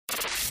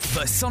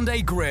The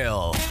Sunday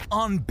Grill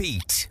on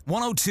Beat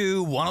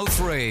 102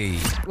 103.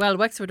 Well,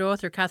 Wexford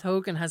author Cat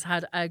Hogan has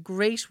had a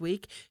great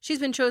week. She's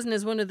been chosen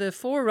as one of the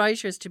 4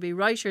 writers to be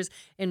writers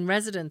in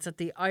residence at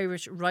the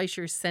Irish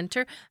Writers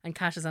Centre. And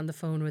Cat is on the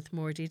phone with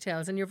more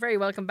details. And you're very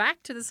welcome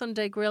back to the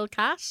Sunday Grill,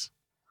 Cat.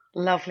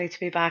 Lovely to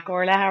be back,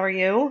 Orla. How are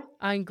you?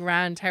 I'm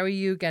grand. How are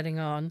you getting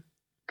on?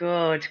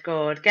 Good,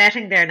 good.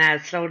 Getting there now,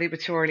 slowly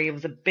but surely. It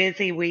was a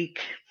busy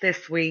week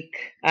this week.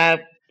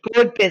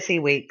 Good busy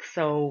week.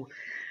 So,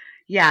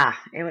 yeah,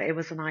 it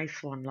was a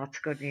nice one. Lots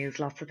of good news,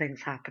 lots of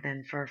things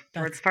happening for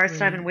the first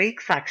time in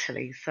weeks,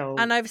 actually. So,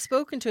 and I've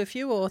spoken to a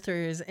few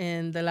authors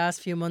in the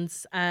last few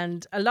months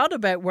and a lot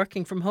about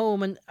working from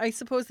home. And I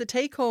suppose the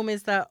take home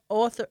is that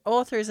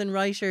authors and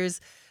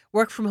writers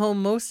work from home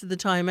most of the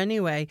time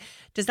anyway.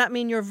 Does that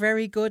mean you're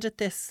very good at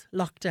this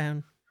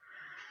lockdown?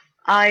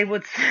 I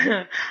would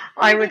say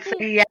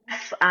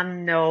yes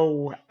and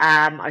no.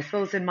 I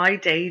suppose in my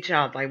day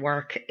job, I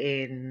work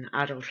in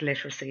adult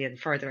literacy and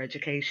further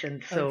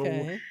education. So,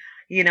 Okay.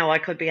 I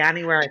could be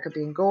anywhere. I could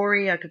be in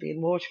Gorey, I could be in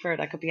Waterford,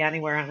 I could be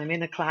anywhere, and I'm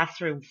in a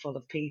classroom full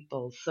of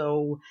people.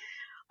 So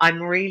I'm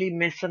really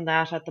missing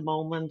that at the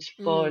moment.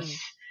 But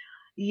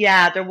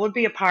yeah, there would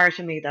be a part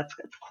of me that's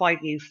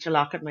quite used to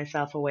locking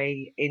myself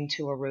away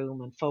into a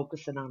room and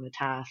focusing on a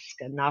task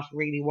and not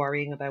really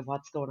worrying about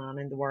what's going on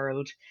in the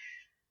world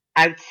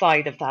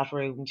outside of that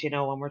room,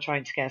 and we're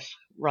trying to get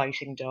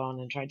writing done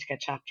and trying to get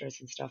chapters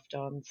and stuff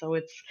done. So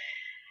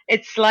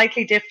it's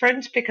slightly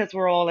different because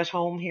we're all at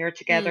home here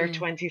together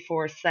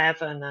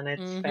 24/7, and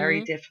it's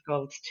very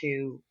difficult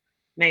to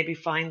maybe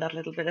find that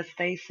little bit of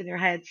space in your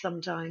head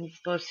sometimes.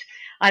 But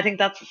I think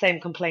that's the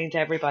same complaint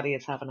everybody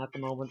is having at the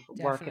moment,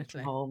 working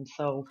from home.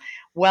 So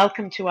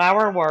welcome to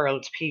our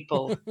world,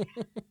 people.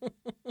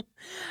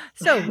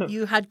 So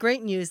you had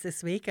great news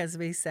this week, as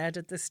we said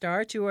at the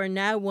start. You are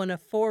now one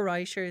of 4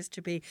 writers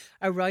to be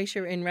a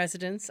writer in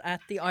residence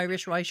at the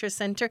Irish Writers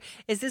Centre.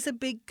 Is this a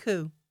big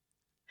coup?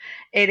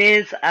 It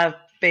is a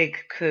big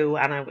coup,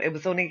 and it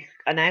was only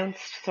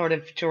announced sort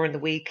of during the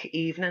week,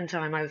 evening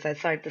time. I was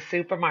outside the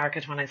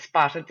supermarket when I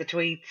spotted the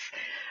tweets.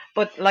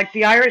 But like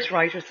the Irish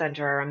Writers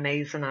Centre are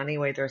amazing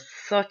anyway. They're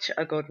such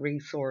a good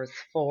resource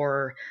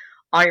for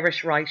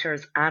Irish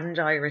writers and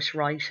Irish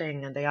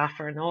writing, and they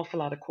offer an awful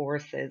lot of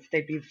courses.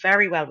 They'd be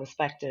very well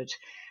respected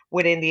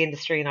within the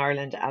industry in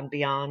Ireland and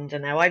beyond.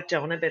 And now I've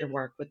done a bit of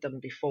work with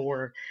them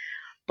before,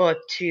 but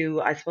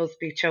to, I suppose,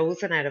 be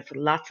chosen out of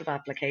lots of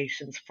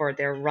applications for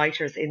their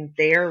writers in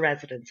their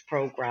residence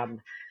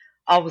programme,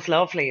 was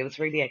lovely. It was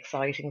really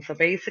exciting. So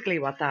basically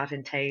what that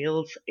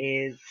entails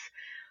is,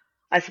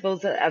 I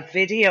suppose, a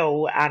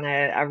video and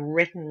a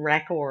written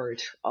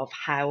record of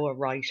how a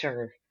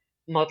writer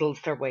muddles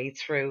their way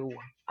through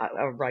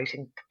a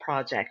writing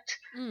project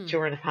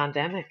during a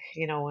pandemic,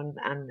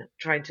 and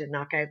trying to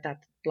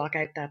block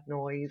out that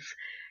noise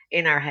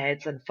in our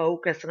heads and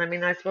focus. And I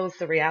mean, I suppose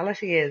the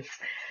reality is,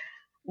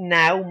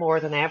 now more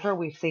than ever,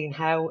 we've seen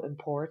how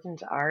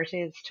important art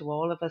is to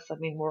all of us. I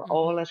mean, we're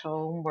all at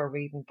home, we're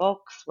reading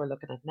books, we're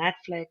looking at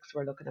Netflix,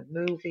 we're looking at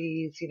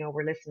movies,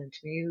 we're listening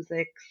to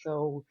music.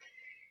 So,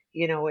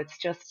 it's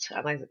just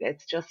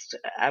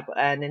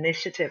an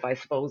initiative, I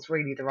suppose,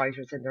 really, the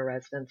writers in their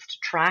residence, to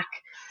track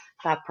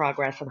that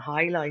progress and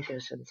highlight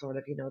it, and sort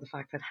of, the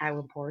fact that how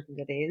important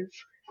it is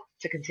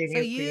to continue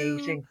So you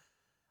creating.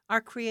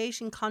 are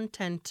creating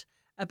content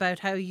about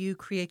how you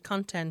create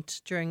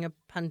content during a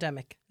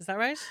pandemic. Is that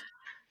right?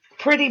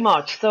 Pretty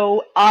much.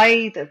 So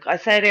I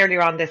said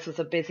earlier on, this was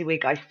a busy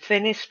week. I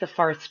finished the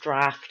first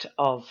draft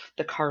of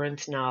the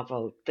current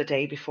novel the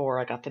day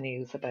before I got the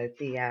news about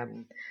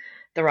the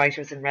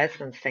writers in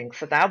residence thing.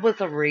 So that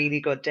was a really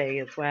good day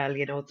as well.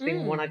 It's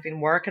been one I've been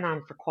working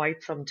on for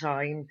quite some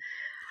time.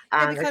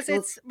 Yeah, And I because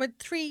suppose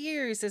it's 3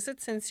 years, is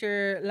it, since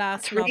your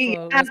last three,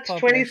 novel yeah, was published?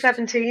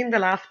 2017, the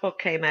last book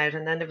came out,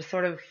 and then there was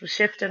sort of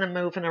shifting and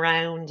moving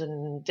around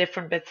and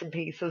different bits and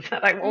pieces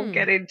that I won't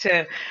get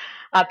into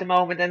at the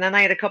moment. And then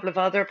I had a couple of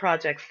other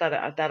projects that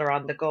are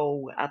on the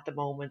go at the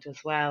moment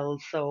as well.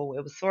 So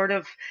it was sort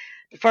of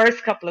the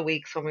first couple of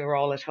weeks when we were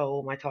all at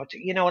home, I thought,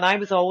 and I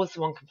was always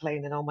the one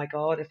complaining, oh my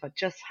God, if I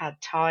just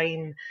had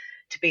time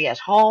to be at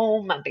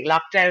home and be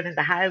locked down in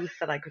the house,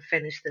 that I could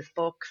finish this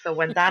book. So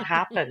when that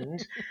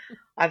happened,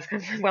 I was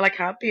kind of, well, I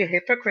can't be a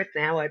hypocrite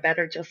now. I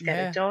better just get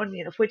it Yeah. done,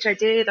 which I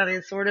did. And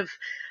I sort of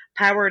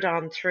powered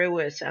on through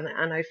it. And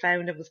I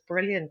found it was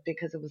brilliant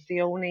because it was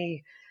the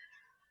only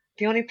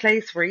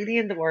place really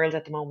in the world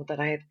at the moment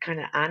that I had kind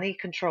of any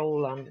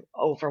control on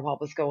over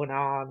what was going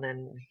on,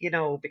 and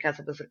because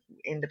it was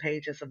in the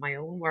pages of my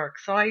own work.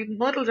 So I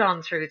muddled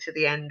on through to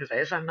the end of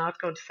it. I'm not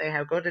going to say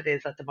how good it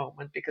is at the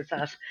moment because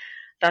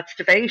that's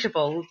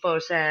debatable,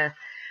 but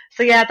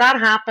so yeah, that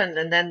happened.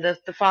 And then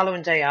the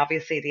following day,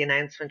 obviously, the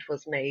announcement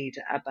was made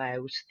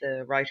about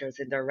the writers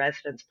in their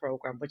residence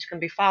program, which can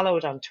be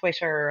followed on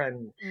Twitter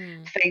and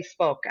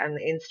Facebook and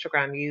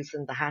Instagram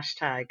using the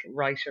hashtag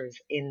writers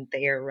in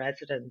their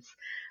residence.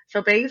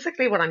 So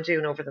basically what I'm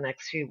doing over the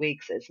next few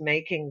weeks is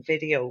making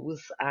videos,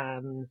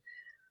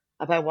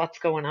 about what's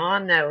going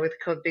on now. It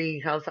could be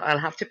because I'll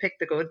have to pick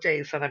the good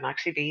days when I'm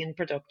actually being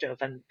productive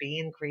and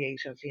being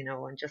creative,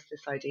 and just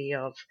this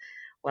idea of,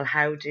 well,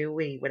 how do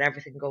we, with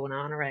everything going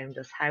on around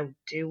us, how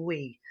do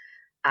we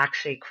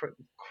actually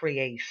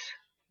create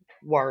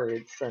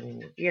words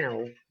and,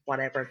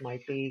 whatever it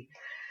might be.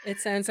 It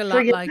sounds a So,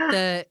 lot like yeah.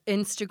 the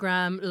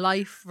Instagram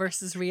life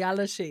versus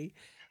reality.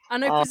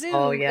 And I Oh,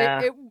 presume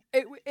yeah.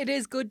 it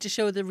is good to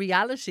show the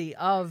reality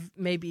of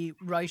maybe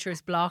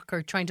writer's block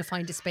or trying to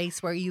find a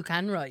space where you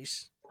can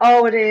write.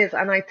 Oh, it is.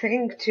 And I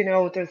think,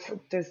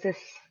 there's this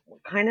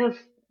kind of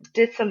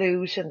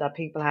disillusion that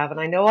people have. And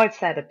I know I've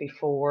said it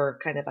before,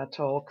 kind of at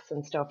talks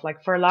and stuff.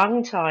 Like, for a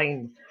long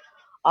time,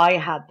 I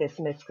had this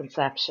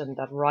misconception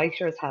that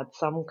writers had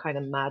some kind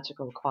of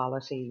magical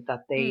quality,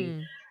 that they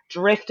Mm,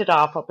 drifted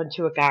off up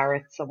into a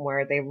garret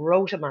somewhere, they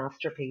wrote a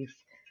masterpiece,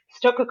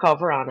 stuck a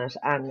cover on it,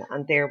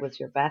 and there was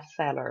your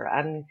bestseller.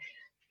 And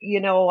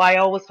I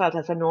always felt,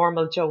 as a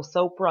normal Joe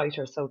soap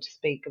writer, so to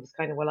speak, it was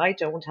kind of, well, I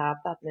don't have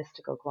that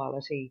mystical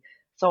quality,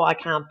 so I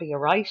can't be a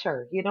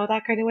writer,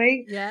 that kind of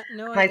way. yeah,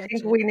 no, I And I get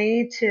think you. we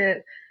need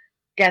to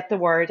get the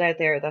word out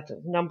there that,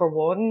 number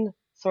one,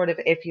 sort of,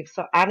 if you've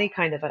any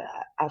kind of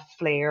a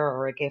flair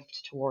or a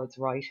gift towards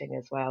writing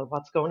as well,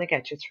 what's going to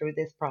get you through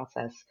this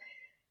process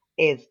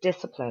is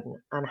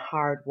discipline and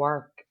hard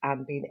work,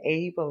 and being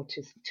able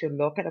to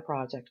look at a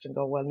project and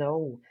go, well,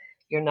 no,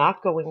 you're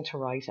not going to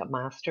write a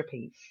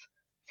masterpiece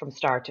from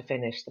start to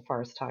finish the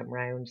first time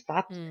round.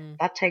 That Mm,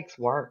 that takes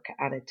work,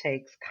 and it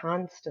takes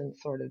constant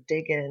sort of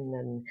digging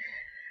and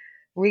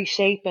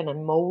reshaping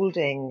and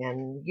molding,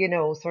 and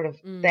sort of,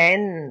 mm,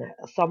 then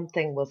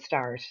something will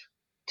start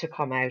to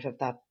come out of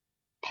that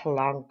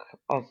plonk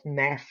of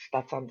mess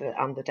that's on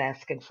the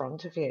desk in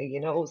front of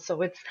you.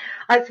 So it's,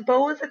 I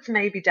suppose, it's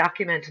maybe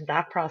documenting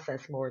that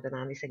process more than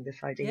anything,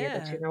 this idea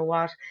that, yeah,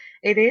 what,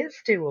 it is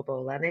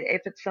doable, and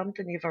if it's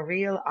something you've a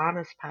real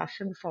honest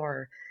passion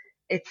for,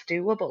 it's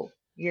doable,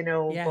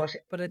 yeah. but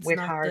But it's with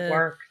not hard the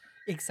work.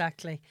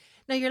 exactly.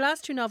 Now, your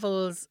last two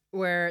novels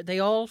were They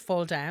All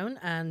Fall Down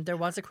and There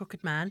Was a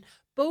Crooked Man,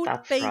 both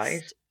That's right.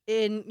 based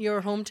in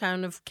your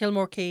hometown of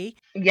Kilmore Key.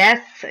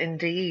 Yes,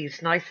 indeed.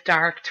 Nice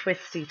dark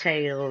twisty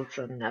tales,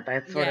 and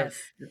about sort of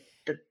Yes.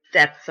 the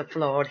depths of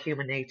flawed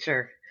human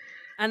nature.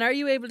 And are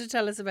you able to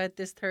tell us about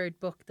this third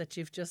book that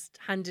you've just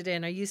handed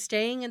in? Are you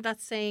staying in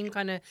that same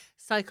kind of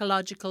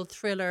psychological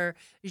thriller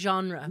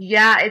genre?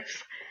 Yeah,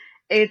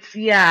 it's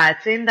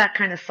in that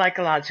kind of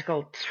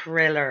psychological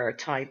thriller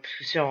type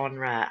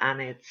genre,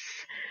 and it's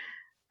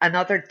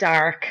another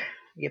dark,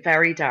 yeah,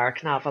 very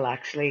dark novel,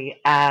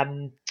 actually.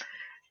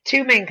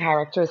 Two main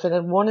characters, and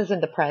then one is in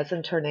the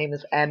present. Her name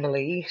is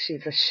Emily.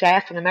 She's a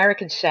chef, an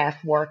American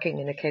chef, working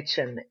in a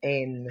kitchen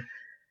in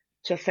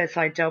just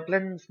outside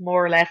Dublin,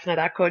 more or less. Now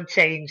that could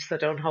change, so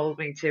don't hold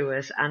me to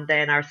it. And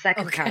then our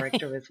second Okay.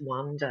 character is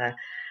Wanda,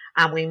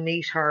 and we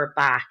meet her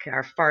back.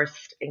 Our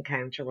first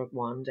encounter with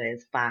Wanda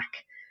is back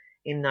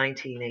in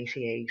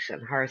 1988,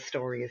 and her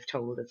story is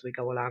told as we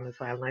go along as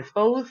well. And I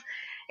suppose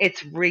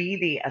it's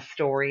really a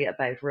story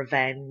about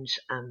revenge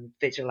and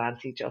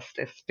vigilante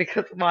justice,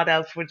 because what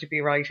else would you be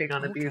writing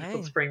on a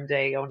beautiful Okay. spring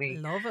day? I Only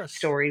love it.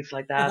 stories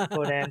like that.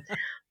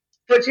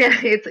 But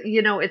yeah,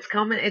 it's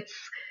coming. It's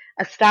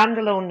a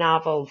standalone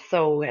novel,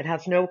 so it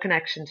has no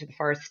connection to the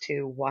first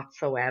two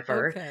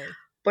whatsoever. Okay.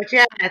 But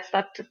yeah, it's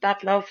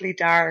that lovely,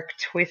 dark,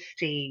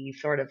 twisty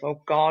sort of,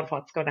 oh God,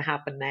 what's going to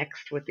happen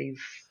next with these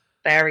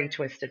very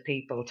twisted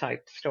people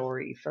type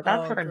stories. So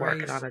that's Oh, what I'm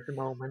working great. on at the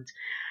moment.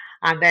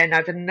 And then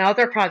I've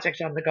another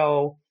project on the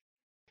go.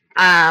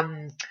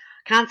 um,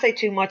 can't say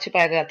too much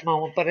about it at the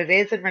moment, but it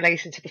is in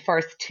relation to the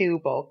first two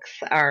books.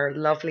 Our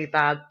lovely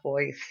bad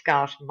boy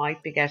Scott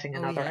might be getting Oh,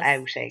 another yes.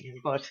 outing,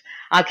 but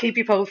I'll keep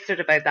you posted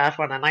about that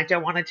one. And I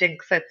don't want to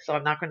jinx it, so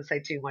I'm not going to say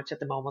too much at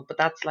the moment. But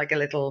that's like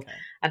Okay.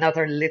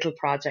 another little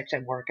project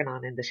I'm working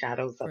on in the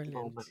shadows at the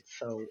moment. Brilliant.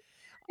 So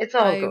it's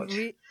all I good.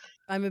 re-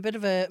 I'm a bit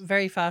of a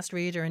very fast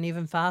reader and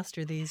even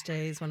faster these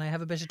days when I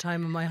have a bit of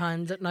time on my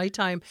hands at night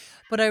time.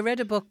 But I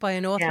read a book by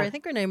an author, Yeah. I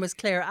think her name was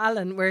Claire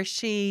Allen, where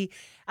she,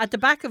 at the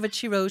back of it,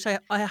 she wrote, I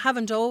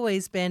haven't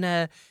always been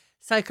a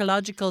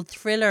psychological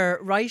thriller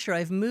writer.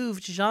 I've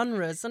moved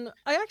genres. And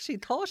I actually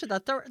thought of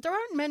that. There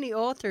aren't many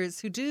authors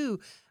who do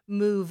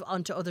move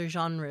onto other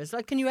genres.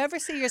 Like, can you ever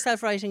see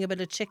yourself writing a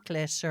bit of chick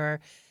lit or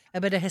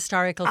a bit of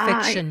historical I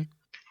fiction?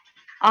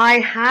 I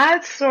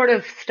had sort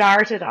of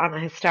started on a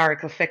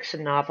historical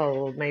fiction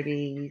novel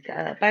maybe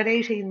about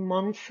 18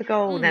 months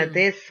ago. Now, Hmm.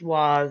 this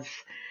was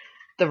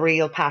the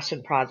real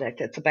passion project.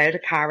 It's about a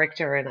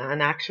character, and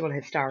an actual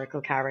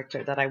historical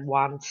character that I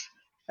want.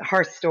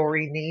 Her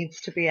story needs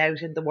to be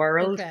out in the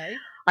world. Okay.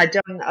 I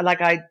don't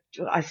like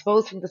I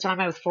suppose from the time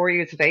I was 4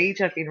 years of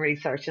age, I've been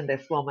researching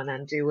this woman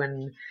and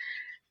doing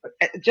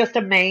just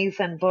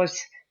amazing. But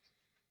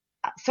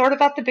sort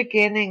of at the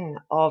beginning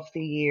of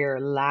the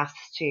year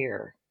last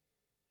year,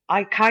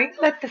 I kind of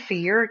let the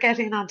fear get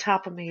in on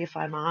top of me, if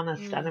I'm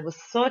honest. And Hmm. it was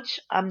such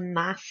a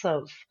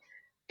massive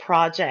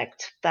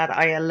project that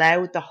I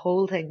allowed the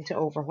whole thing to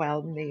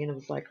overwhelm me. And it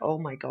was like, oh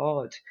my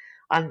God,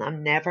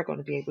 I'm never going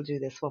to be able to do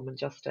this woman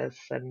justice.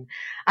 And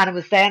it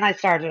was then I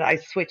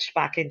switched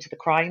back into the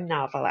crime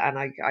novel, and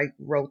I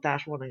wrote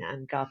that one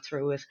and got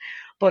through it.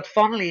 But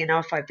funnily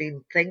enough, I've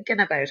been thinking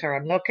about her.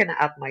 I'm looking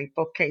at my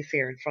bookcase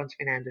here in front of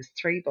me now. There's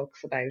 3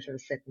 books about her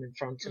sitting in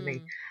front of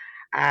me.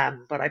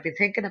 Mm. But I've been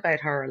thinking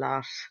about her a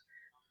lot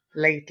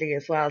lately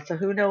as well. So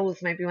who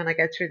knows, maybe when I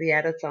get through the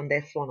edits on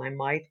this one, I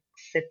might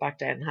sit back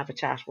down and have a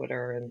chat with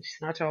her. And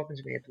she's not talking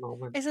to me at the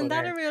moment. Isn't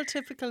But that a real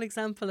typical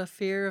example of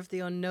fear of the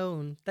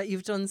unknown that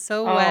you've done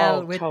so well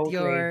oh, with totally.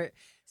 your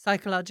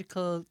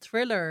psychological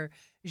thriller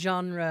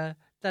genre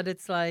that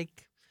it's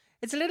like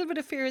it's a little bit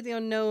of fear of the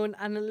unknown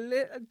and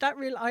that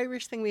real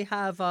Irish thing we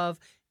have of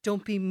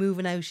don't be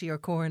moving out of your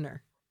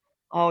corner.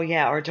 Oh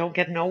yeah, or don't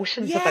get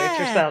notions about Yeah,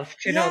 yourself.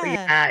 Do you know?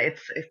 yeah. Yeah,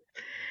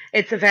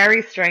 it's a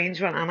very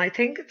strange one, and I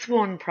think it's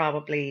one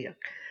probably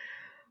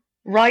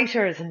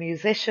writers and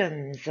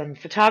musicians and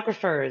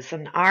photographers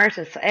and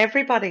artists,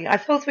 everybody, I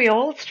suppose we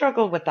all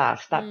struggle with that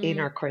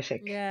inner Mm,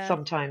 critic yeah.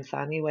 sometimes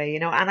anyway,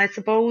 and I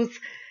suppose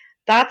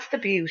that's the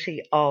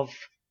beauty of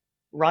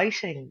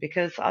writing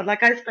because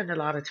like I spend a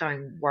lot of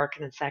time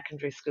working in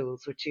secondary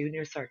schools with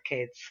junior cert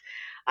kids,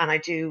 and I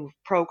do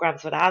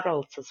programs with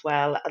adults as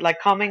well, like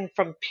coming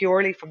from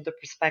purely from the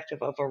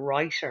perspective of a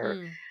writer,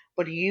 Mm,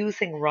 but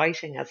using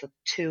writing as a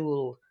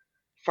tool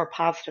for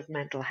positive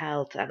mental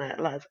health and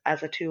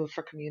as a tool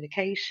for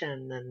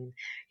communication,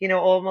 and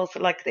almost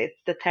like the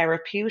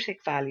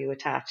therapeutic value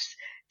attached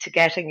to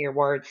getting your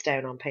words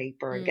down on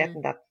paper and mm,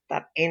 getting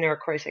that inner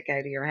critic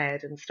out of your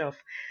head and stuff.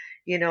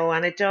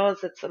 And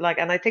it's like,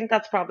 and I think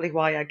that's probably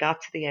why I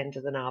got to the end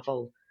of the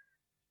novel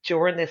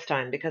during this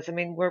time, because I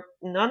mean,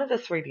 none of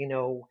us really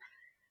know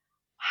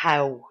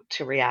how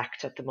to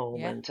react at the yeah.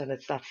 moment. And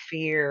it's that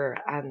fear.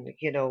 And,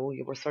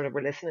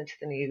 we're listening to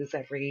the news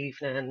every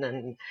evening,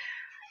 and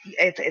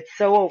it's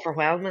so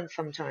overwhelming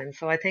sometimes.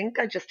 So I think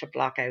to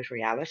block out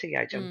reality,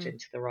 I jumped Mm,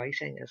 into the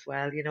writing as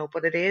well,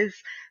 but it is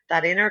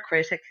that inner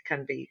critic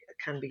can be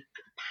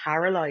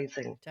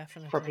paralyzing for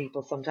definitely.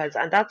 people sometimes.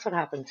 And that's what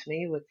happened to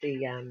me with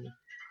the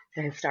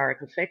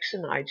historical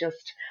fiction.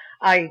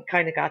 I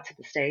kind of got to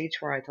the stage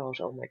where I thought,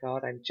 oh my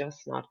God, I'm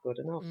just not good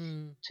enough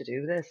Mm. to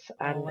do this. Oh,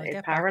 And I'll it get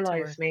back to her.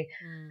 paralyzed me.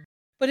 Mm.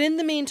 But in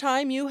the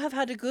meantime, you have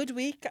had a good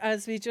week,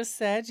 as we just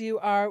said. You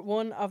are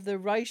one of the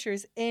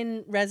writers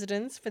in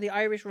residence for the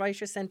Irish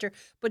Writers Centre,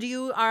 but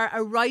you are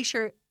a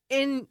writer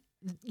in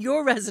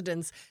your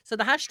residence. So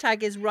the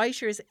hashtag is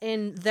writers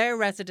in their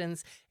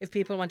residence if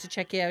people want to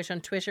check you out on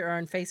Twitter or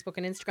on Facebook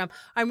and Instagram.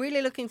 I'm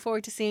really looking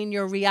forward to seeing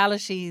your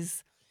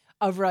realities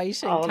of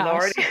writing, Oh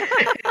Lord.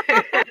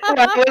 Kat.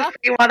 Well, we'll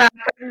see what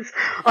happens.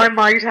 I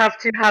might have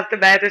to have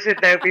them edited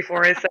now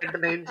before I send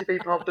them in to be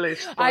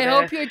published. I But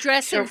hope you're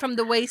dressing sure, from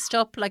the waist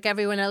up like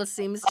everyone else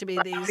seems to be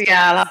these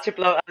yeah, I'll have days.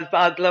 to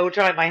I'll blow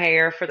dry my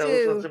hair for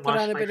those ones Do and put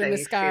wash on a my bit of face,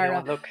 mascara.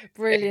 and look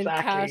Brilliant,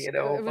 exactly, Kat.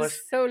 It was but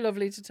so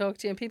lovely to talk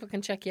to you. And people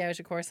can check you out,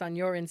 of course, on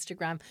your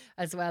Instagram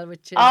as well,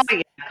 which oh is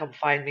yeah, come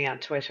find me on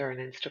Twitter and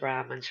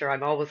Instagram, and sure,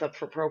 I'm always up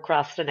for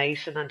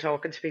procrastination and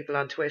talking to people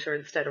on Twitter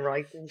instead of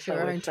writing. sure,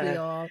 So it's aren't we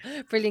all?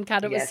 Brilliant,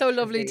 Kat. It was yes, so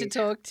lovely to indeed.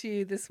 talk to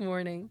you this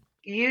morning.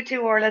 You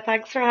too, Orla.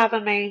 Thanks for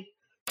having me.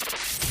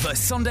 The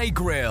Sunday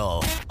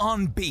Grill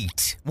on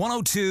Beat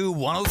 102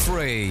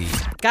 103.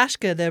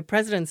 Gashka, the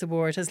President's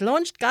Award, has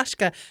launched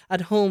Gashka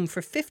at Home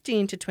for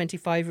 15 to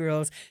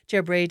 25-year-olds.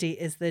 Ger Brady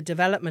is the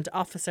Development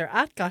Officer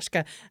at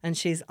Gashka, and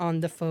she's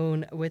on the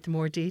phone with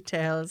more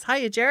details.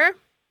 Hiya, Ger.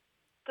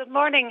 Good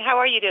morning. How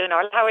are you doing,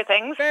 Orla? How are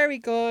things? Very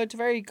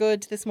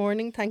good this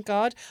morning, thank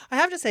God. I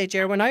have to say,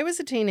 Ger, when I was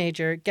a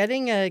teenager,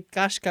 getting a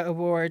Gashka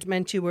award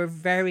meant you were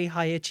very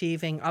high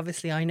achieving.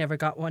 Obviously, I never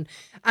got one.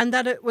 And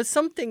that it was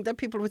something that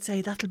people would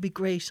say, that'll be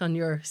great on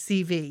your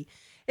CV.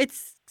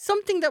 It's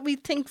something that we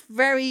think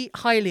very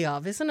highly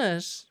of, isn't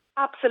it?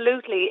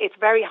 Absolutely. It's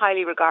very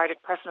highly regarded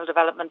personal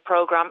development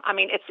programme. I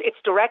mean, it's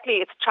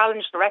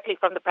challenged directly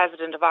from the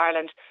President of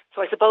Ireland.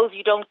 So I suppose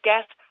you don't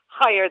get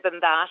higher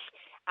than that.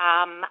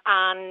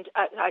 And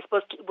I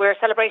suppose we're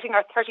celebrating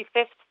our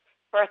 35th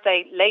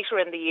birthday later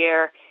in the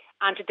year,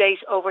 and to date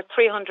over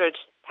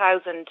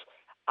 300,000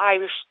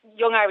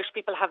 young Irish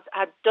people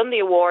have done the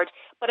award.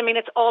 But I mean,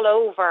 it's all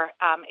over.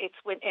 It's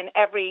in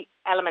every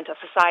element of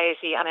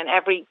society and in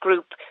every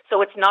group.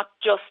 So it's not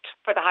just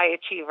for the high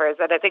achievers.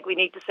 And I think we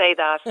need to say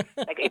that.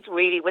 Like, it's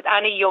really with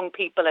any young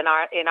people in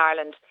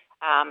Ireland,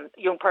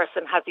 young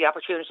person has the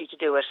opportunity to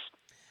do it.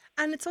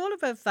 And it's all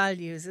about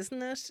values,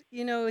 isn't it?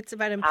 You know, it's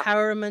about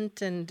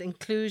empowerment and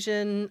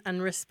inclusion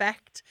and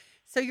respect.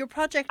 So your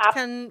project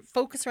can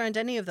focus around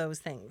any of those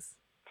things.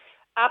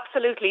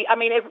 Absolutely. I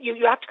mean,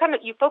 you have to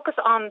you focus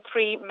on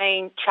 3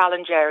 main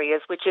challenge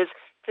areas, which is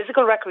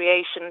physical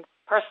recreation,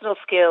 personal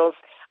skills,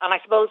 and I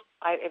suppose,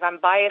 if I'm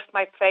biased,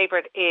 my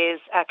favourite is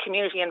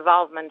community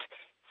involvement.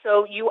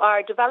 So you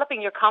are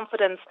developing your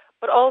confidence,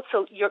 but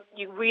also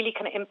you really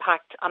can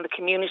impact on the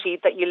community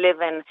that you live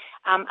in.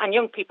 And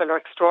young people are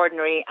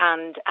extraordinary.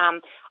 And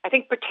I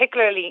think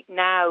particularly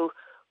now,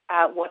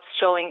 what's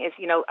showing is,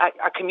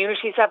 our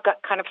communities have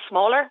got kind of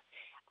smaller.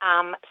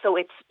 So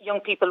it's young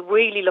people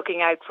really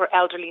looking out for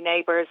elderly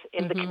neighbours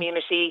in the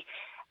community.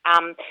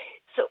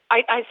 So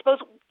I suppose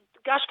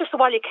Gaisce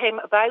Sábháilte came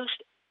about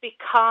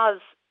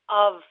because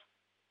of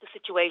the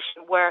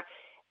situation where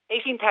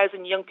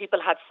 18,000 young people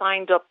had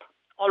signed up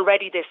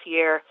already this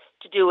year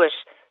to do it.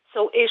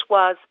 So it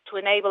was to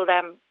enable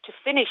them to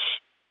finish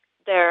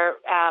their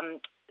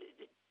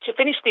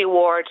the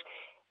award,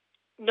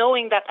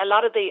 knowing that a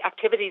lot of the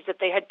activities that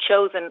they had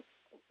chosen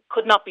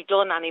could not be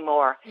done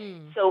anymore.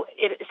 So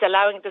it's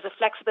there's a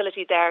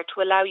flexibility there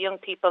to allow young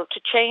people to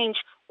change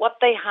what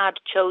they had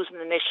chosen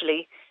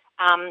initially.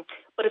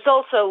 But it's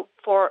also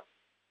for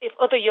if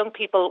other young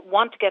people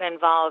want to get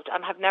involved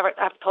and have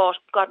thought,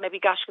 God, maybe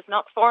Gaisce is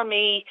not for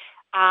me,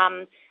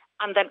 and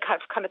then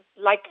kind of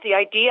liked the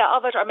idea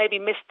of it, or maybe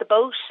missed the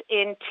boat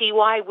in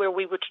TY where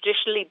we would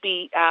traditionally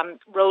be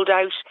rolled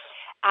out.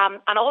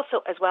 And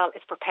also, as well,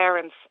 it's for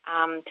parents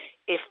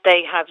if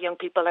they have young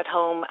people at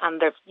home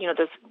and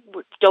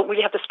don't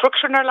really have the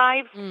structure in their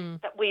lives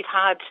that we've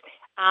had.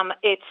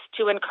 It's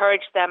to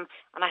encourage them.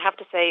 And I have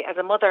to say, as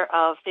a mother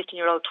of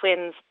 15-year-old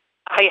twins,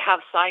 I have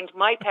signed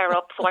my pair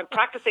up, so I'm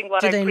practicing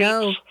what I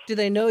preach. Do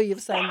they know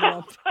you've signed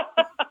them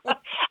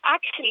up?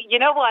 Actually, you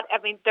know what? I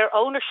mean, their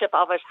ownership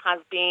of it has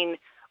been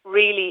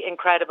really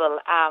incredible,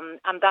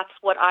 and that's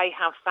what I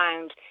have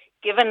found.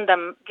 Give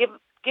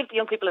the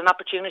young people an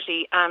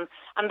opportunity, and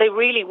they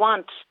really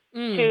want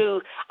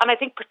to. And I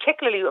think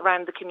particularly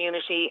around the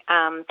community,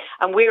 and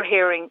we're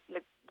hearing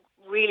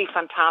really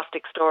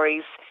fantastic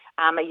stories.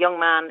 A young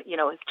man,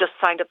 has just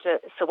signed up to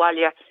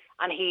Sábháilte,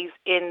 and he's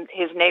in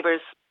his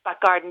neighbour's back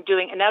garden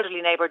an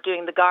elderly neighbour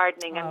doing the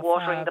gardening and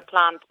watering the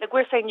plant.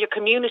 We're saying your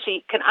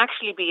community can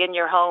actually be in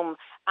your home,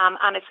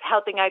 and it's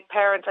helping out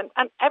parents,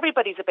 and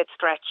everybody's a bit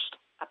stretched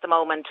at the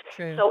moment.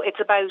 True. So it's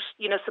about,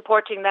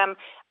 supporting them.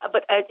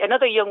 But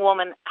another young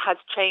woman has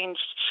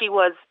changed. She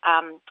was,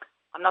 I'm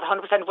not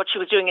 100% what she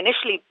was doing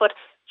initially, but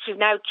she's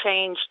now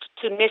changed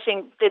to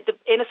knitting the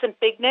innocent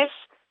big knit,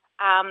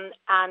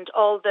 and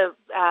all the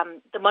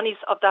monies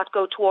of that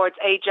go towards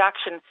Age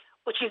Action.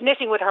 But she's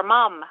knitting with her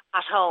mum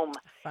at home.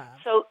 Fab.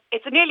 So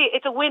it's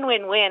a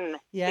win-win-win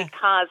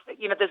because,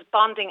 there's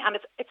bonding, and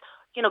it's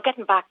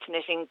getting back to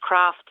knitting,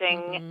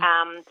 crafting.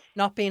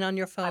 Not being on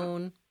your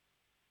phone.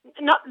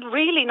 Not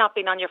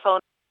being on your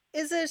phone.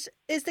 Is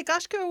the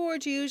Gaisce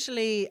Award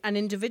usually an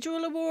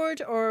individual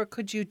award, or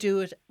could you do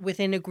it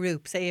within a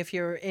group? Say if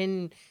you're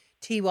in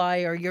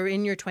TY or you're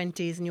in your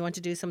 20s and you want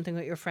to do something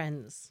with your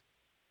friends.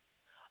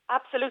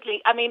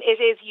 Absolutely. I mean,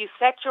 it is, you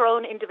set your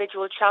own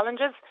individual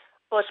challenges,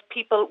 but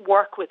people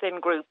work within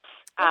groups.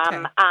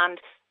 Okay. And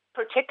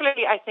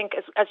particularly, I think,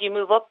 as you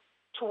move up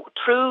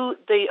through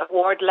the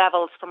award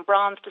levels from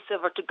bronze to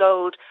silver to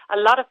gold, a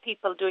lot of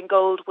people doing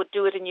gold would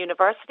do it in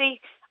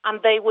university,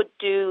 and they would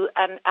do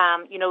an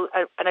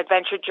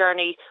adventure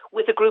journey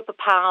with a group of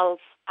pals.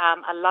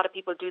 A lot of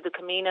people do the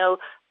Camino,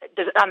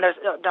 and there's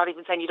not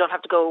even saying you don't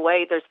have to go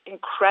away. There's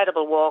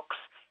incredible walks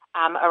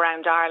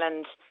around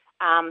Ireland.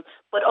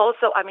 But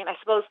also, I mean, I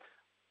suppose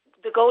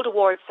the Gold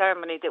Award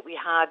ceremony that we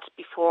had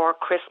before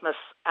Christmas,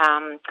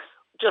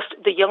 just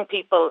the young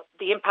people,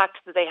 the impact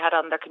that they had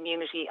on their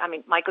community. I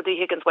mean, Michael D.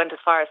 Higgins went as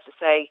far as to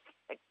say,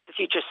 the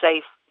future's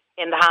safe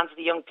in the hands of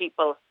the young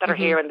people that are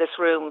here in this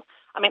room.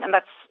 I mean, and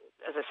that's,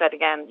 as I said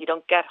again, you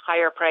don't get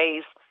higher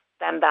praise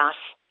than that.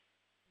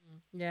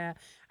 Yeah.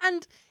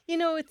 And,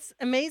 it's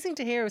amazing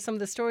to hear some of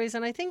the stories.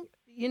 And I think,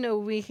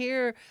 we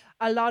hear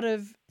a lot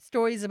of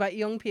stories about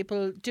young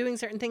people doing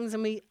certain things,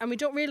 and we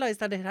don't realise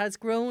that it has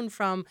grown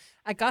from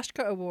a Gaisce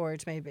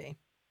Award, maybe.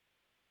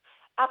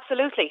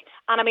 Absolutely.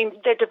 And I mean,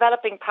 they're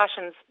developing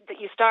passions that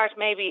you start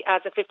maybe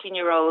as a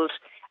 15-year-old,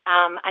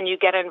 and you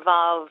get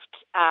involved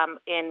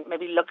in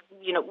maybe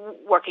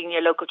working in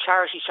your local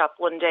charity shop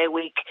one day a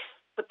week.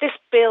 But this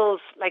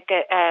builds like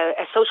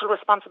a social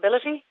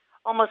responsibility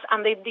almost,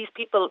 and these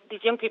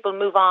young people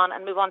move on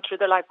through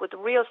their life with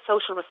real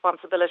social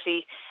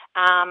responsibility,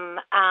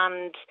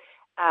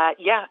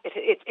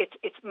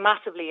 it's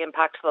massively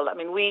impactful. I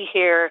mean, we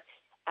hear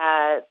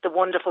the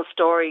wonderful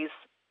stories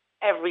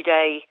every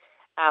day.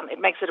 It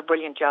makes it a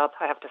brilliant job,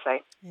 I have to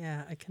say.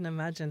 Yeah, I can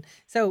imagine.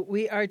 So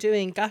we are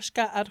doing Gaisce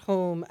at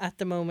home at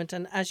the moment,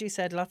 and as you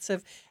said, lots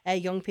of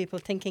young people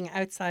thinking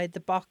outside the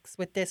box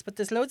with this, but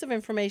there's loads of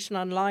information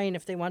online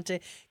if they want to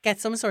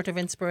get some sort of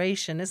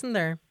inspiration, isn't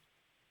there?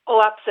 Oh,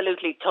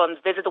 absolutely, tons.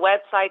 Visit the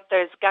website.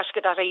 There's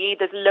gaisce.ie.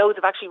 There's loads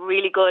of actually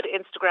really good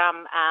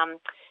Instagram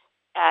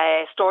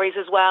stories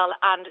as well.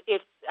 And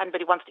if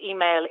anybody wants to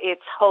email,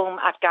 it's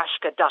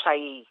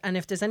home@gaisce.ie. And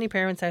if there's any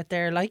parents out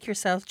there like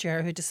yourself,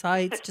 Ger, who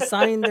decides to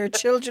sign their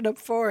children up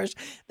for it,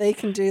 they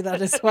can do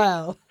that as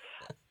well.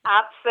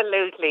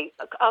 Absolutely.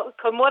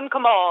 Come one,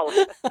 come all.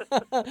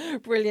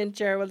 Brilliant,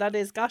 Ger. Well, that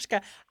is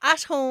Gaisce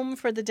at home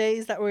for the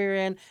days that we're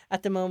in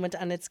at the moment,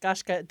 and it's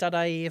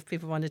gaisce.ie if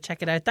people want to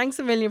check it out. Thanks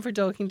a million for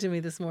talking to me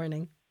this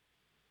morning.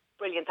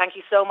 Brilliant. Thank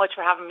you so much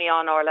for having me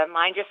on, Orla.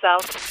 Mind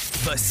yourself.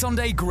 The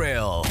Sunday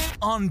Grill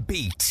on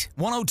Beat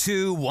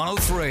 102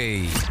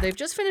 103. They've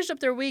just finished up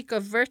their week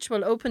of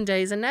virtual open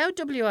days, and now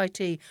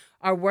WIT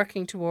are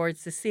working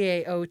towards the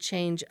CAO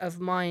Change of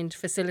Mind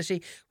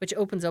facility, which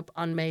opens up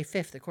on May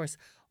 5th. Of course,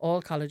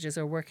 all colleges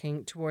are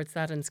working towards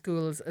that and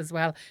schools as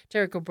well.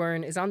 Derek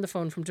O'Byrne is on the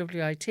phone from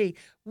WIT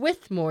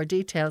with more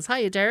details.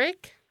 Hiya,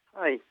 Derek.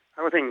 Hi,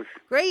 how are things?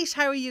 Great.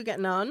 How are you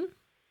getting on?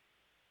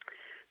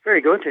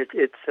 Very good.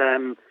 It's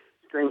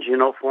strange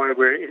enough, while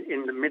we're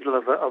in the middle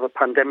of a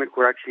pandemic,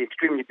 we're actually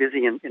extremely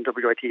busy in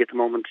WIT at the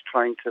moment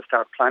trying to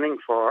start planning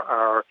for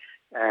our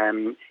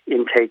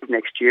intake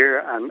next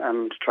year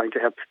and trying to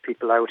help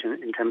people out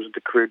in terms of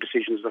the career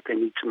decisions that they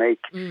need to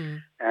make.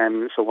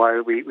 So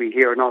while we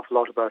hear an awful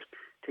lot about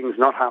things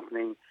not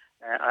happening,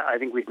 I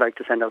think we'd like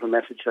to send out a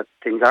message that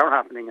things are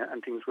happening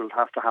and things will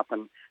have to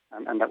happen,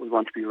 and that we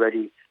want to be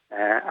ready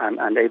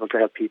and able to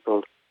help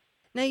people.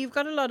 Now, you've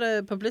got a lot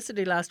of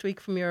publicity last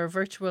week from your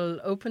virtual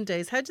open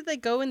days. How did they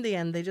go in the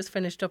end? They just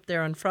finished up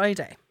there on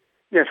Friday.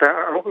 Yes,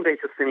 our open days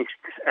just finished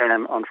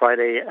on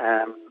Friday.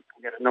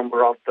 We had a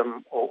number of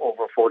them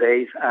over 4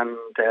 days, and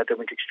they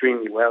went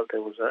extremely well.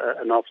 There was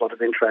an awful lot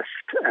of interest,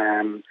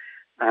 and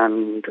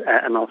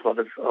an awful lot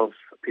of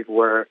people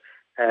were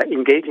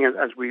engaging,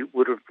 as we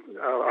would have,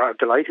 are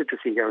delighted to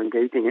see, are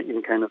engaging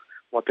in kind of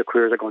what the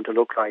careers are going to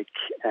look like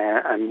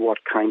and what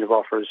kind of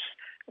offers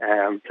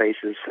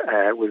places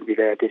will be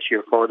there this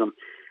year for them.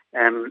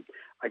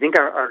 I think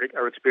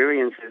our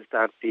experience is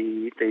that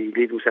the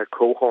Leaving Cert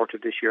cohort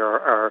of this year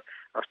are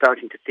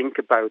starting to think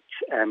about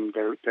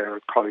their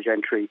college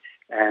entry.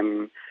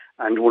 And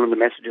one of the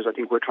messages I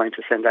think we're trying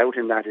to send out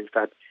in that is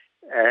that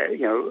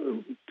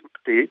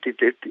the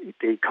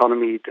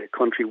economy, the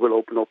country will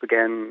open up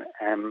again.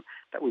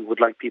 That we would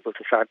like people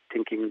to start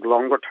thinking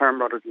longer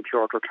term rather than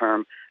shorter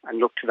term, and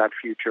look to that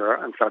future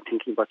and start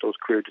thinking about those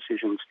career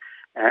decisions.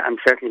 And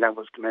certainly that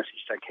was the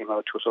message that came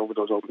out to us over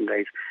those open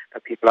days,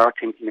 that people are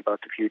thinking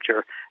about the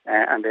future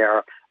and they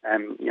are,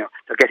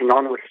 they're getting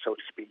on with it, so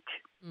to speak.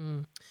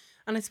 And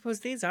I suppose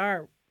these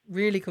are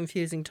really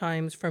confusing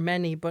times for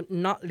many, but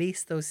not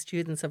least those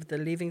students of the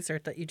Leaving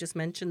Cert that you just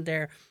mentioned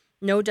there.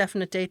 No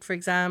definite date for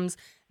exams,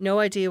 no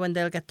idea when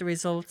they'll get the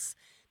results.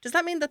 Does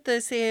that mean that the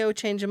CAO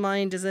Change of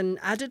Mind is an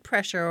added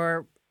pressure,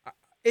 or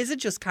is it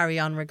just carry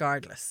on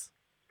regardless?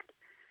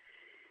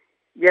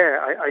 Yeah,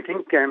 I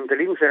think the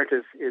Leaving Cert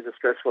is a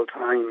stressful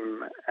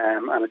time,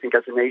 and I think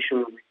as a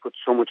nation we put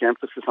so much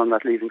emphasis on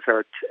that Leaving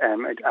Cert,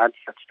 it adds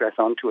that stress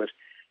onto it.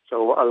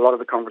 So a lot of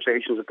the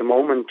conversations at the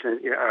moment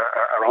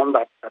are on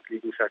that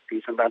Leaving Cert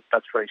piece, and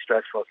that's very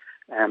stressful.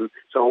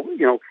 So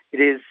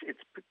it's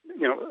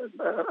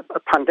a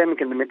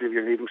pandemic in the middle of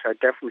your Leaving Cert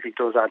definitely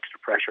does add to the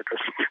pressure.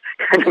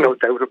 There's kind of no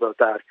doubt about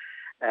that.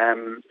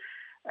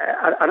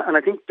 And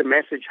I think the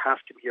message has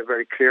to be a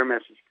very clear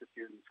message to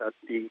students that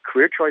the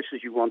career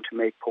choices you want to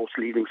make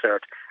post-Leaving Cert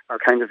are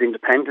kind of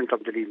independent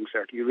of the Leaving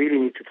Cert. You really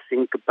need to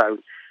think about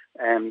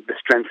the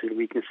strengths and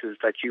weaknesses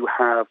that you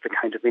have, the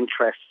kind of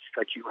interests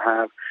that you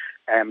have.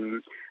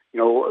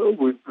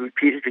 We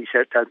repeatedly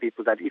tell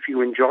people that if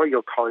you enjoy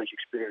your college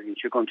experience,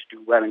 you're going to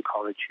do well in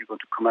college. You're going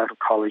to come out of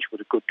college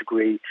with a good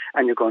degree,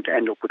 and you're going to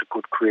end up with a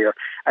good career.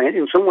 And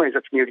in some ways,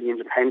 that's nearly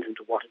independent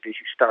of what it is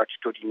you start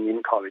studying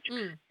in college.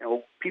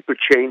 People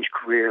change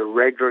career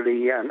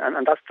regularly, and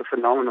that's the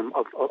phenomenon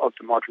of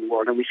the modern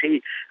world. And we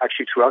see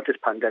actually throughout this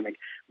pandemic,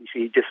 we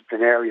see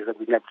discipline areas that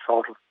we've never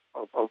thought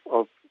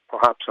of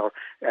perhaps, or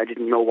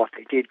didn't know what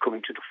they did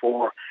coming to the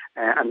fore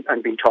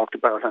and being talked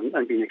about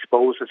and being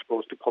exposed, I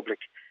suppose, to public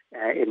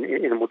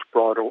in a much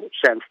broader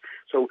sense.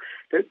 So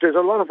there's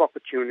a lot of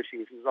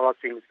opportunities. There's a lot of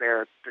things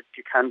there that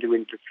you can do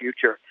in the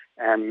future.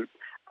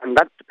 And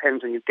that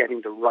depends on you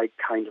getting the right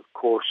kind of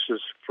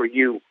courses for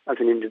you as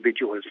an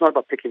individual. It's not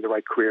about picking the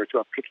right career. It's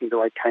about picking the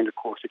right kind of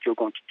course that you're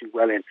going to do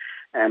well in.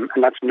 And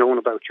that's known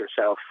about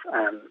yourself.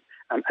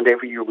 And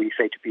every year we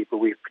say to people,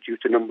 we've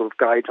produced a number of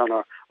guides on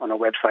our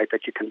website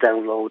that you can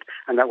download,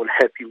 and that will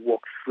help you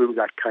walk through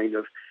that kind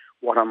of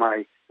what are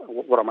my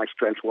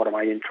strengths, what are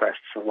my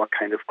interests, and what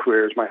kind of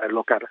careers might I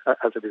look at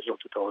as a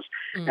result of those.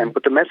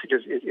 But the message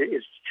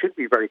should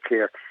be very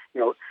clear.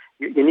 You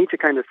need to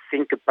kind of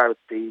think about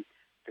the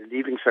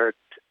Leaving Cert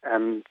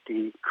and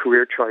the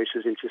career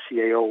choices into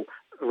CAO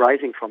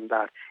arising from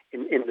that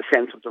in the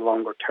sense of the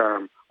longer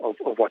term of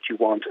what you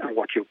want and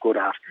what you're good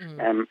at.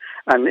 And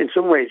in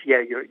some ways,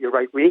 yeah, you're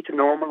right. We need to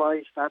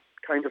normalise that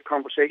kind of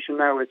conversation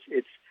now.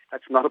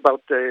 That's not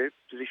about the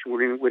position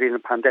we're in within a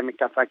pandemic.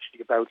 That's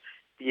actually about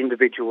the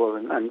individual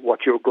and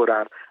what you're good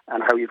at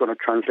and how you're going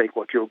to translate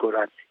what you're good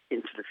at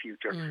into the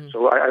future.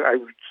 So I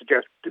would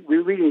suggest that we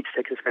really need to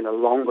take this kind of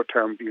longer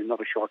term view, not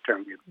a short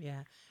term view.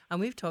 Yeah. And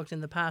we've talked in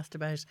the past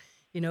about,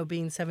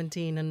 being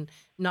 17 and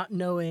not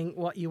knowing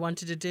what you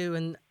wanted to do.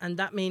 And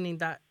that meaning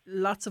that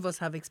lots of us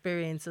have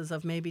experiences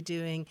of maybe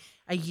doing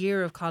a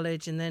year of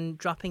college and then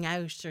dropping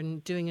out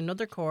and doing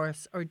another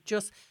course, or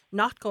just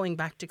not going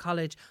back to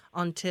college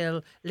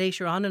until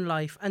later on in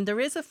life. And there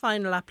is a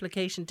final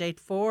application date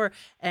for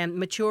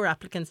mature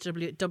applicants to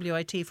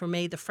WIT for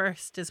May the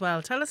 1st as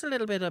well. Tell us a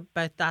little bit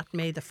about that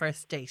May the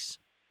 1st date.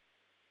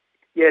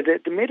 Yeah,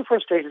 the May the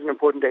 1st date is an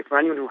important date for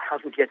anyone who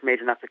hasn't yet made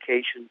an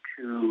application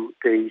to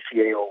the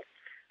CAO.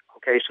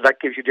 Okay, so that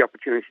gives you the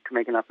opportunity to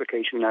make an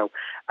application now.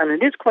 And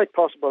it is quite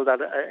possible that,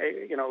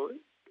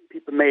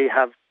 people may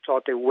have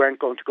thought they weren't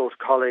going to go to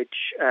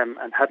college and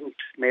hadn't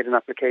made an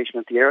application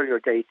at the earlier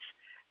dates,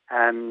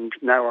 and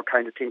now are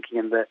kind of thinking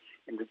in the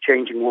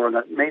changing world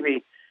that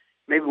maybe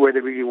where they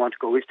really want to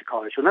go is to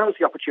college. So now is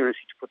the opportunity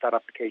to put that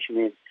application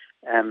in.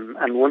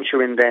 And once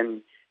you're in,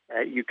 then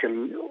you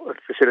can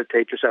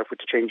facilitate yourself with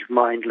the change of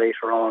mind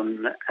later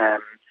on.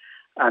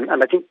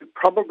 And I think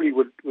probably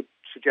would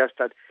suggest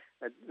that,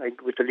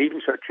 like with the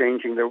Leaving Cert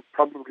changing, there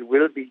probably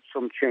will be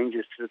some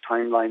changes to the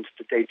timelines,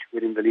 the dates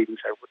within the Leaving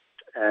Cert.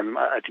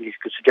 I think you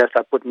could suggest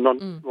that, but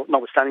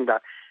notwithstanding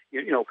that,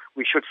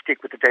 we should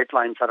stick with the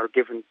deadlines that are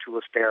given to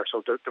us there.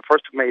 So the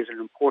 1st of May is an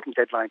important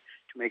deadline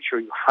to make sure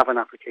you have an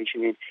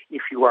application in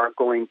if you are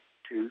going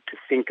to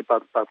think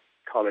about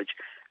college.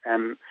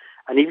 And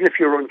even if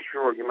you're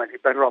unsure, you might be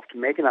better off to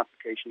make an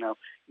application now.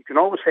 You can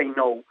always say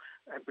no,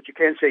 but you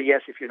can't say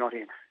yes if you're not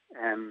in.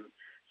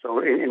 So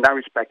in that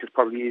respect, it's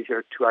probably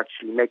easier to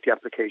actually make the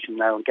application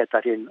now and get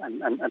that in,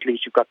 and at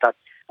least you've got that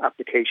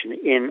application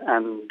in,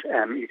 and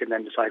you can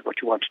then decide what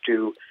you want to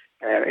do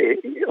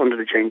under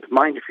the change of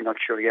mind if you're not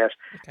sure yet.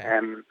 Okay.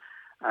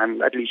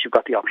 And at least you've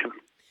got the option.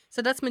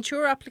 So that's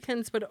mature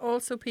applicants, but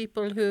also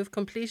people who have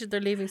completed their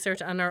Leaving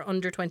Cert and are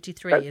under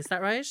 23. Is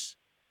that right?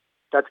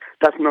 That's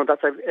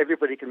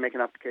everybody can make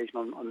an application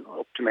on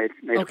up to May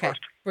the 1st.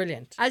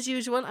 Brilliant. As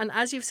usual, and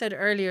as you've said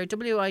earlier,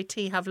 WIT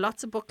have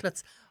lots of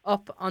booklets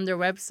up on their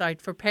website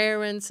for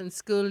parents and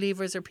school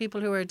leavers or people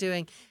who are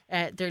doing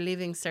their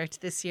Leaving Cert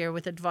this year,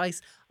 with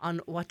advice on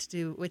what to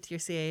do with your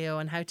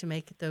CAO and how to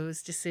make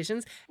those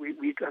decisions. We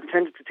have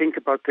tended to think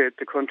about the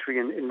country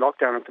in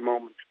lockdown at the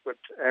moment, but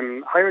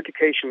higher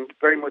education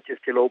very much is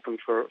still open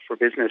for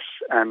business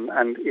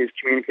and is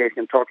communicating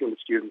and talking with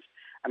students.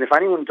 And if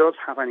anyone does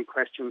have any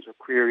questions or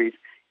queries,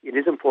 it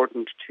is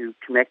important to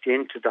connect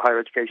into the higher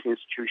education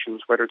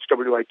institutions, whether it's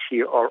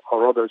WIT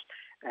or others.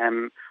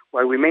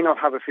 While we may not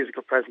have a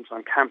physical presence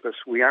on campus,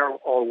 we are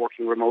all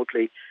working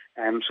remotely,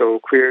 so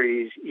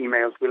queries,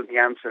 emails will be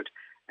answered.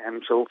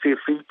 So feel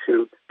free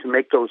to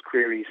make those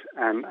queries,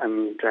 and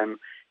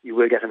you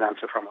will get an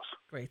answer from us.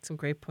 Great, some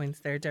great points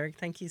there, Derek.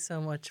 Thank you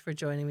so much for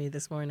joining me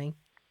this morning.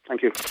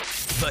 Thank you.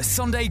 The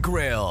Sunday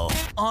Grill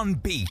on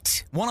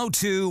Beat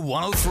 102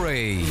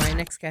 103. My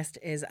next guest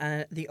is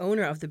the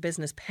owner of the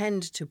business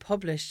Penned to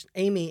Publish.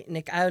 Amy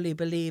Nick-Owley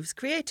believes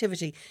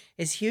creativity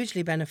is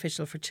hugely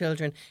beneficial for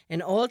children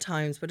in all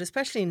times, but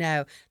especially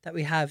now that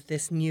we have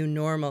this new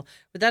normal.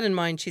 With that in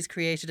mind, she's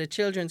created a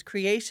children's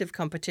creative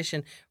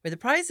competition where the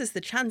prize is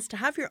the chance to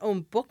have your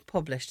own book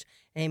published.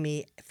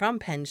 Amy from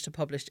Penned to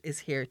Publish is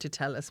here to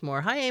tell us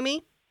more. Hi,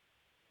 Amy.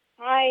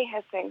 Hi,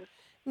 how's things?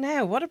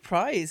 Now, what a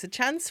prize. A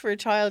chance for a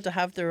child to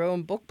have their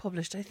own book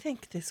published. I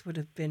think this would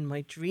have been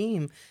my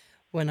dream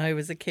when I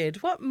was a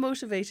kid. What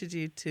motivated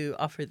you to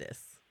offer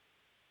this?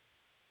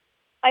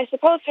 I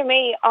suppose for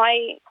me,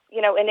 I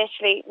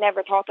initially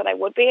never thought that I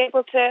would be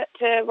able to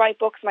write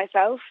books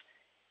myself.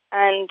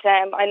 And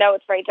I know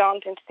it's very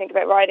daunting to think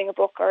about writing a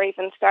book or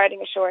even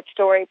starting a short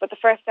story, but the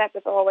first step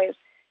is always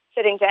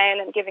sitting down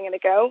and giving it a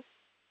go.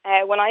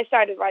 When I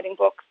started writing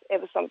books, it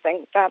was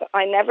something that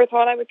I never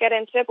thought I would get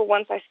into, but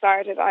once I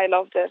started, I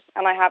loved it,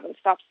 and I haven't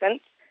stopped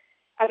since.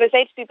 As I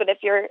say to people, if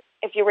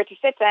you were to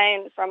sit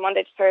down from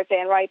Monday to Thursday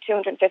and write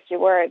 250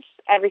 words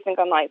every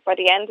single night, by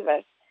the end of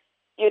it,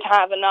 you'd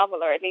have a novel,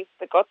 or at least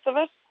the guts of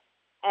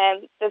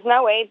it. There's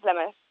no age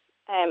limit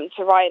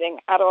to writing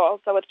at all,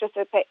 so it's just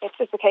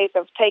a case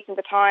of taking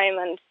the time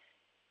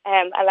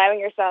and allowing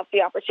yourself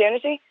the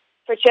opportunity.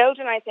 For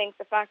children, I think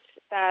the fact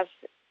that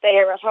they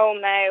are at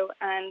home now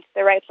and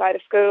they're outside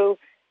of school,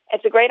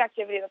 it's a great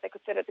activity that they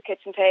could sit at the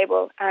kitchen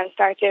table and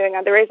start doing,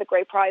 and there is a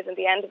great prize at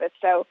the end of it,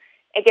 so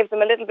it gives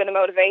them a little bit of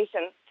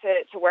motivation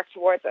to work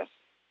towards it.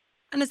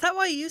 And is that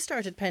why you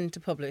started Penned to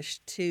Publish,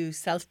 to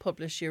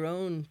self-publish your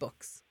own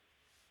books?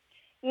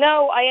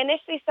 No, I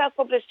initially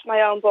self-published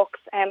my own books.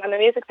 I'm a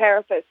music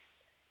therapist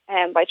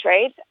by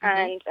trade,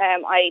 and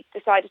I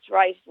decided to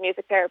write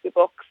music therapy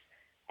books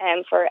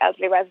for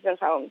elderly residence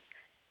homes.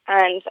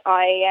 And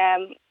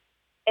I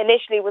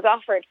initially was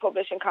offered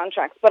publishing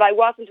contracts, but I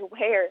wasn't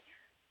aware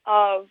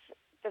of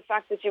the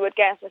fact that you would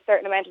get a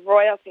certain amount of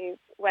royalties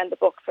when the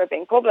books were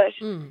being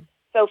published.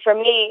 So for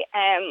me,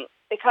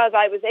 because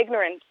I was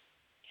ignorant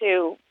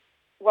to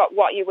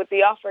what you would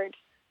be offered,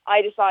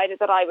 I decided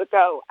that I would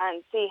go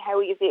and see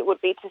how easy it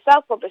would be to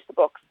self-publish the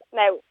books.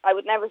 Now, I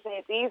would never say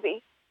it's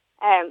easy.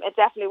 It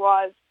definitely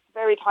was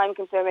very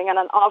time-consuming and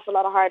an awful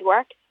lot of hard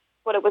work,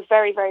 but it was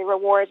very, very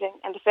rewarding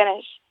in the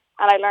finish.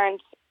 And I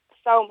learned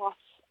so much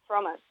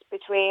from it,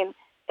 between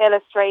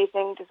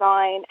illustrating,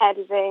 design,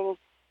 editing,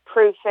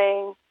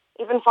 proofing,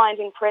 even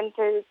finding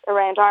printers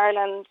around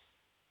Ireland,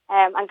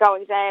 and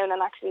going down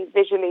and actually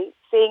visually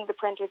seeing the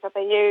printers that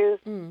they use.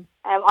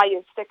 I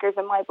use stickers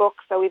in my book,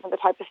 so even the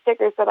type of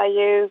stickers that I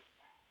use,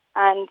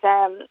 and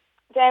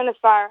down as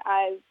far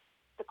as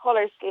the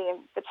colour scheme,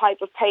 the type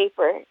of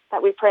paper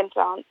that we print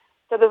on.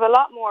 So there's a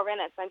lot more in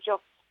it than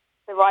just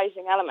the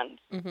writing element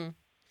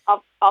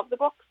of the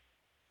books.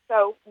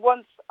 So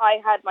once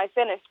I had my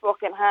finished book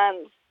in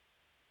hand,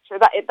 sure,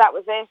 that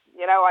was it.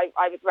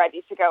 I was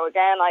ready to go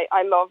again.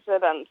 I loved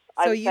it, and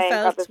I So was you saying,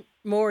 God, felt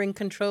more in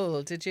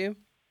control, did you?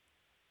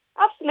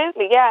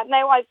 absolutely, yeah.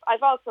 Now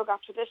I've also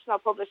got traditional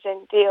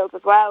publishing deals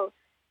as well,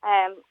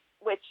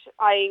 which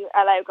I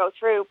allow go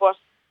through. But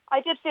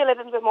I did feel a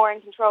little bit more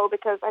in control,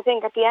 because I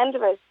think at the end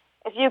of it,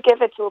 if you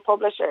give it to a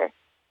publisher,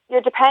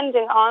 you're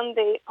depending on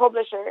the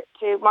publisher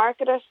to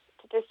market it,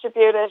 to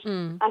distribute it,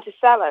 and to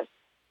sell it.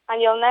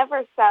 And you'll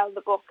never sell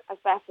the book as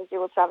best as you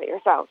would sell it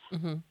yourself,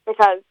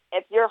 because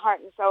it's your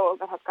heart and soul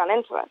that has gone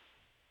into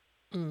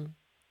it.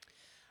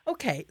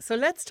 Okay, so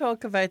let's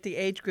talk about the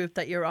age group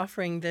that you're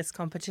offering this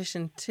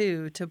competition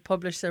to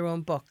publish their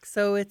own book.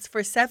 So it's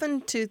for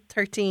 7 to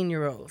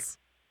 13-year-olds.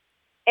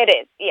 It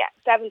is, yeah,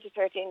 7 to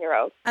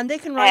 13-year-olds. And they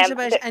can write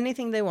about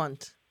anything they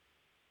want.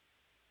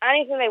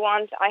 Anything they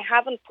want. I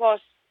haven't put,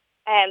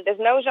 there's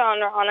no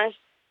genre on it,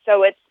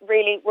 so it's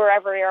really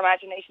wherever your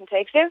imagination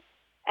takes you.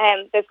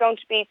 There's going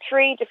to be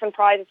 3 different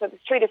prizes, so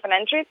there's 3 different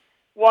entries.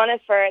 One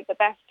is for the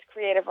best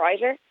creative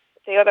writer,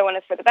 the other one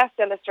is for the best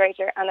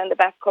illustrator, and then the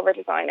best cover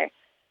designer.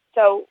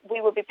 So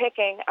we will be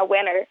picking a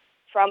winner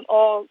from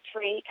all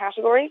 3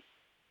 categories,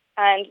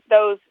 and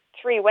those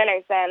 3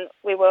 winners then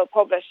we will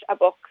publish a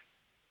book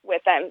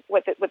with them,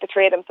 with the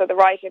 3 of them, so the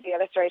writer, the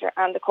illustrator,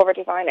 and the cover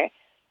designer.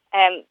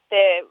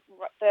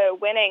 The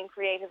winning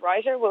creative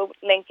writer will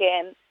link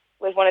in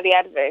with one of the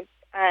editors,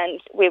 and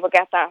we will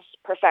get that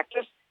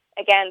perfected.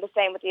 Again, the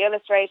same with the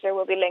illustrator.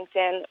 Will be linked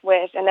in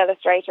with an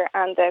illustrator,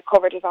 and the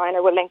cover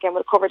designer will link in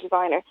with a cover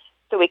designer,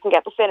 so we can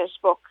get the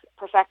finished book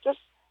perfected.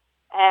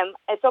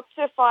 It's up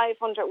to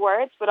 500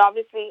 words, but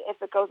obviously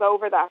if it goes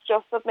over that,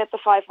 just submit the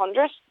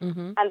 500,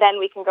 and then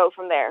we can go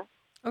from there.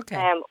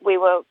 Okay.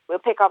 We'll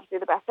pick obviously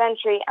the best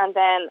entry, and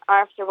then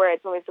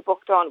afterwards, when we've the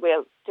book done,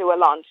 we'll do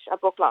a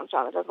book launch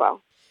on it as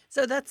well.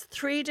 So that's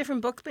 3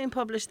 different books being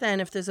published then,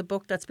 if there's a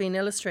book that's been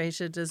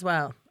illustrated as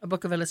well, a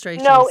book of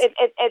illustrations? No,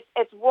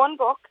 it's one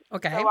book.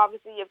 Okay. So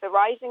obviously you have the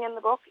writing in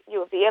the book, you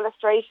have the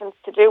illustrations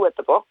to do with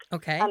the book,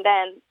 okay, and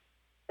then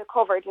the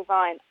cover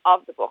design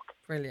of the book.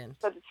 Brilliant.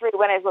 So the 3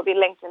 winners will be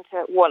linked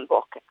into one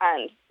book,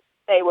 and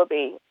they will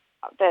be,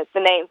 the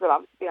names will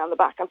obviously be on the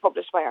back and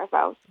published by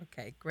ourselves.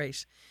 Okay,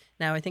 great.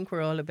 Now, I think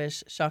we're all a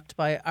bit shocked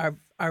by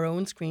our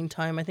own screen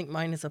time. I think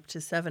mine is up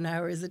to 7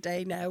 hours a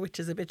day now, which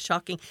is a bit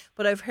shocking.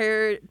 But I've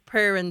heard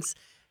parents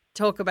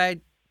talk about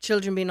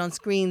children being on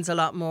screens a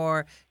lot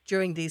more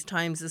during these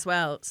times as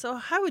well. So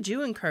how would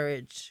you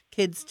encourage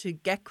kids to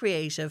get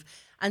creative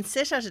and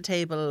sit at a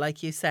table,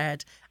 like you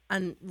said,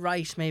 and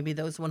write maybe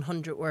those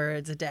 100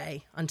 words a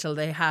day until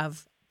they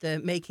have the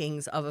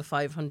makings of a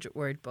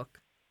 500-word book?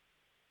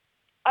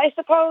 I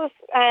suppose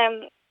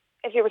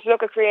if you were to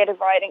look at creative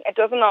writing, it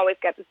doesn't always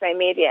get the same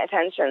media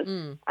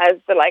attention as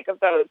the like of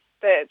those,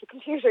 the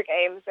computer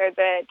games or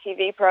the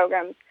TV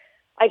programs.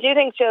 I do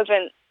think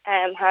children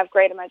have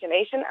great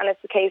imagination, and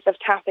it's a case of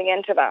tapping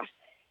into that.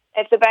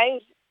 It's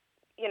about,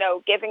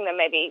 giving them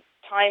maybe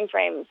time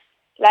frames,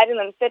 letting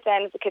them sit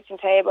down at the kitchen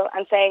table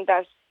and saying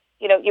that,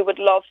 you would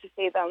love to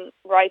see them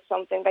write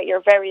something, that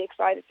you're very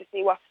excited to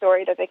see what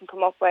story that they can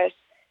come up with.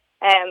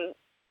 And,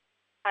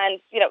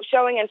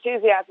 showing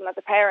enthusiasm as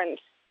a parent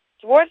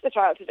towards the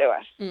child to do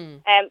it.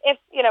 If,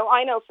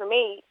 I know for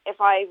me,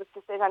 if I was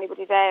to sit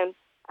anybody down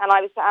and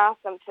I was to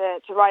ask them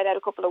to write out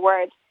a couple of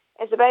words,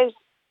 it's about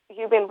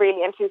you being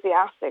really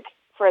enthusiastic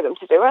for them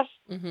to do it.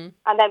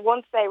 And then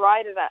once they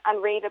write it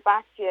and read it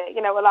back to you,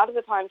 a lot of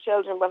the time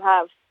children will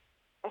have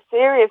a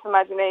serious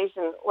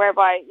imagination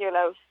whereby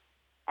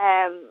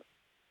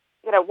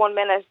one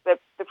minute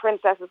the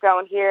princess is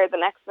going here, the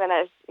next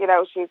minute,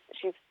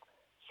 she's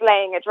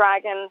slaying a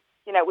dragon.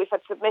 We've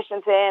had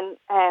submissions in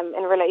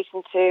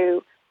relation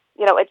to,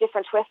 a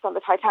different twist on the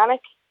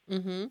Titanic.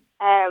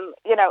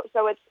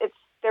 So it's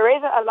there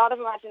is a lot of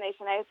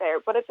imagination out there,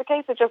 but it's a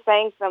case of just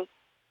saying to them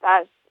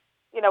that,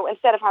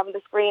 instead of having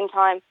the screen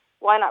time,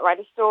 why not write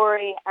a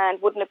story?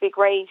 And wouldn't it be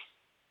great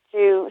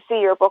to see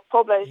your book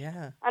published?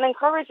 Yeah. And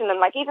encouraging them,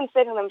 like even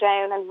sitting them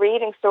down and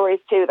reading stories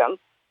to them,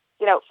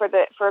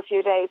 for a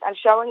few days, and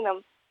showing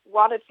them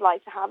what it's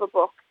like to have a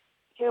book,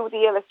 who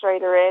the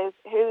illustrator is,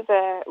 who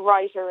the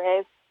writer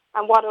is,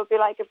 and what it would be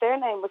like if their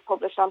name was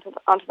published onto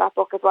that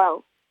book as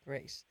well.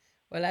 Great.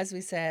 Well, as we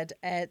said,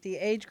 the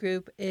age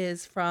group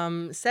is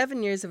from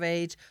 7 years of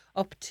age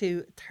up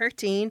to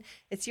 13.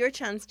 It's your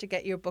chance to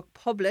get your book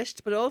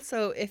published, but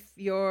also if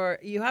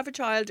you have a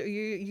child or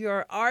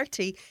you're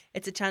arty,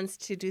 it's a chance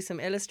to do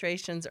some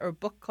illustrations or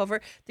book cover.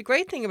 The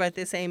great thing about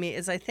this, Amy,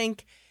 is I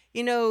think,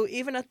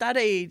 even at that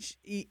age,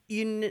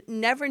 you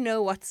never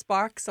know what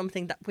sparks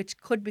something which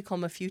could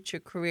become a future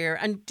career.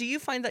 And do you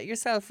find that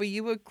yourself? Were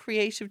you a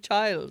creative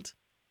child?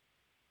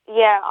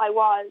 Yeah, I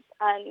was,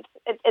 and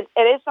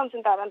it is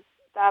something that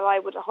I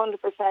would 100%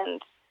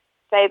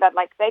 say that,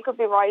 like, they could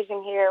be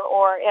writing here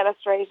or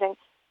illustrating,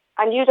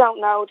 and you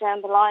don't know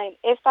down the line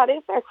if that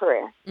is their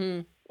career.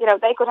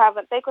 They could have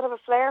a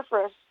flair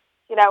for it,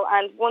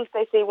 and once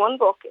they see one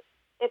book,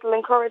 it'll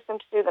encourage them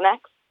to do the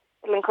next.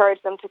 It'll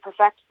encourage them to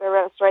perfect their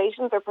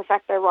illustrations or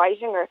perfect their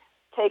writing or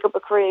take up a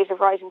creative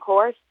writing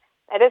course.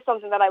 It is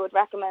something that I would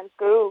recommend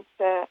schools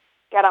to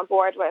get on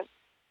board with,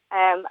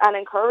 and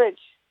encourage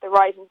the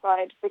writing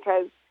side,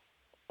 because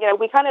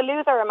we kind of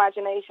lose our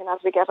imagination as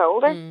we get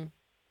older.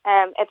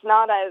 It's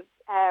not as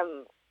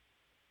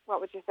what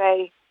would you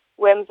say,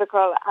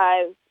 whimsical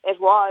as it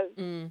was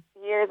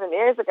years and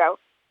years ago.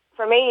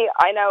 For me,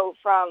 I know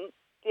from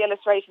the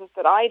illustrations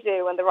that I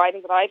do and the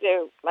writing that I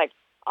do, like,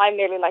 I'm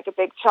nearly like a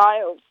big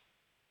child.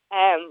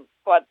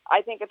 But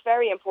I think it's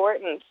very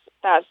important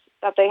that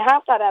they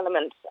have that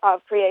element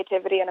of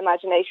creativity and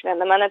imagination in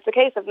them, and it's a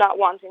case of not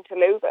wanting to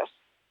lose it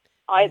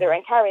either,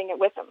 and carrying it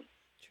with them.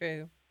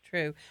 True.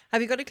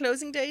 Have you got a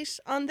closing date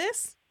on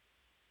this?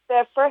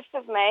 The 1st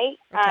of May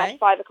at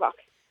 5 o'clock.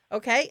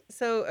 Okay,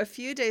 so a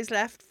few days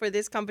left for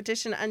this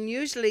competition, and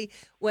usually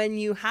when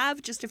you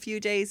have just a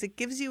few days, it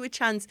gives you a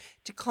chance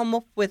to come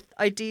up with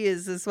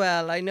ideas as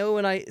well. I know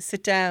when I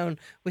sit down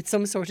with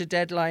some sort of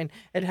deadline,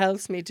 it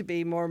helps me to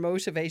be more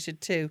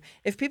motivated too.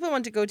 If people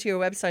want to go to your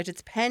website,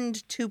 it's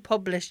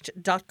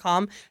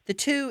penned2published.com. The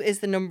 2 is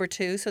the number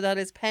 2, so that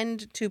is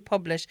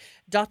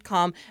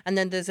penned2published.com, and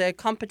then there's a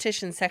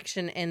competition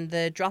section in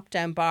the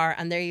drop-down bar,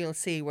 and there you'll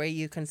see where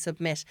you can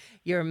submit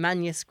your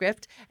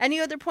manuscript. Any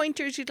other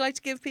pointers you'd like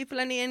to give people?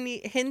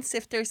 Any hints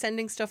if they're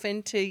sending stuff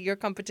into your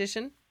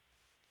competition?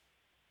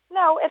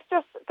 No, it's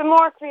just the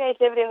more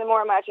creativity and the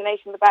more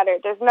imagination, the better.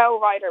 There's no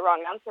right or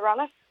wrong answer on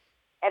it.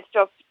 It's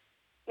just,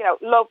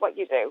 love what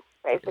you do,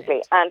 basically.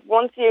 Brilliant. And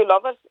once you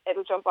love it,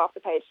 it'll jump off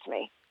the page to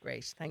me.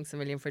 Great. Thanks a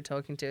million for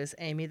talking to us,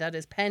 Amy. That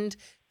is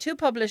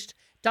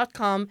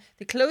penned2published.com.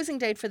 The closing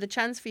date for the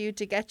chance for you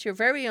to get your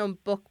very own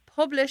book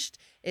published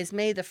is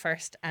May the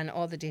 1st, and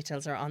all the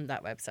details are on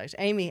that website.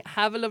 Amy,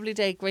 have a lovely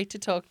day. Great to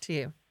talk to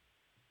you.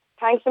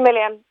 Thanks a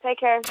million. Take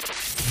care.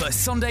 The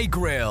Sunday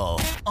Grill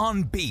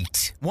on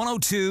Beat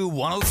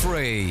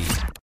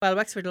 102-103. Well,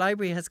 Wexford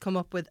Library has come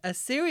up with a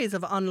series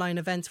of online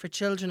events for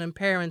children and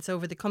parents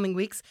over the coming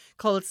weeks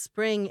called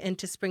Spring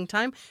into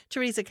Springtime.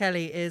 Teresa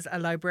Kelly is a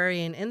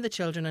librarian in the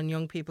Children and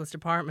Young People's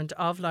Department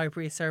of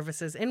Library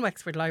Services in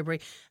Wexford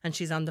Library, and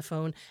she's on the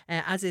phone,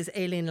 as is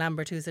Aileen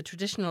Lambert, who's a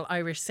traditional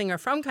Irish singer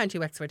from County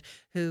Wexford,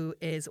 who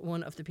is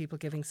one of the people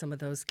giving some of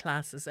those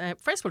classes.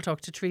 First, we'll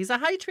talk to Teresa.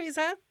 Hi,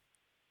 Teresa.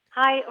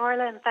 Hi,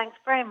 Orla, and thanks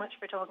very much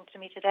for talking to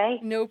me today.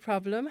 No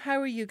problem.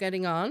 How are you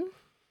getting on?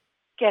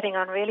 Getting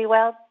on really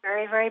well.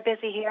 Very, very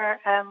busy here,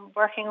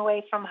 working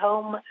away from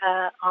home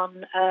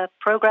on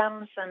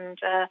programs and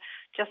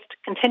just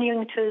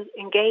continuing to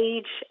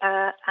engage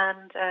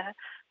and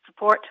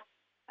support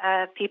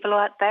people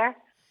out there.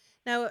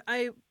 Now,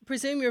 I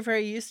presume you're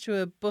very used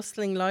to a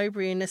bustling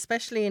library, and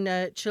especially in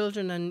a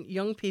children and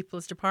young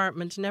people's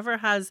department. Never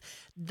has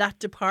that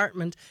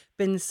department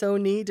been so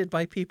needed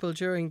by people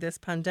during this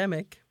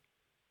pandemic.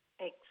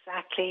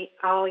 Exactly.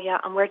 Oh, yeah.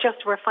 And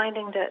we're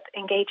finding that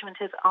engagement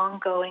is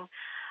ongoing.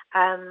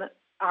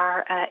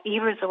 Our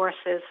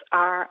e-resources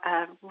are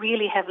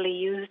really heavily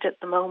used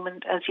at the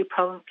moment, as you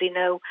probably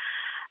know.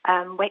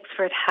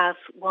 Wexford has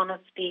one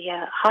of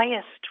the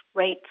highest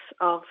rates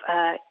of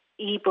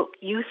e-book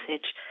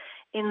usage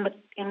in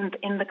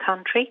the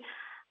country,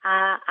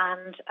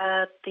 and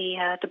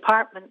the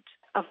Department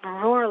of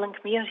Rural and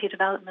Community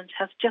Development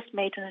has just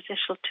made an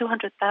additional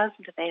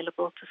 200,000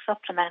 available to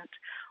supplement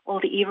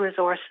all the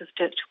e-resources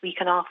that we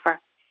can offer.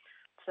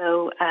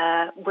 So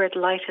we're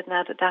delighted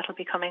now that that'll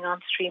be coming on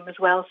stream as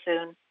well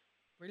soon.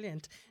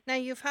 Brilliant. Now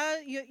you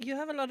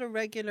have a lot of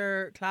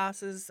regular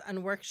classes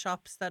and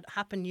workshops that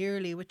happen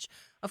yearly, which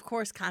of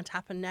course can't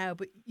happen now,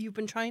 but you've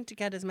been trying to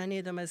get as many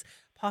of them as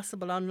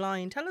possible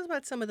online. Tell us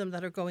about some of them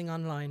that are going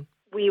online.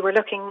 We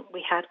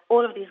had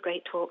all of these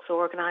great talks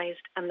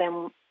organised, and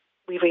then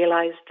we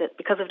realised that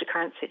because of the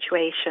current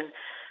situation,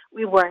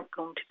 we weren't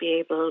going to be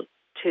able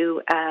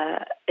to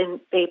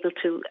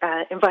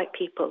invite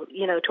people,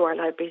 to our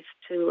libraries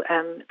to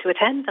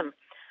attend them.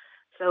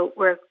 So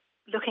we're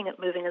looking at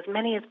moving as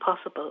many as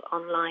possible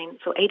online.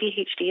 So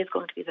ADHD is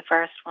going to be the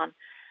first one.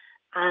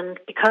 And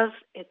because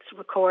it's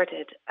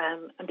recorded,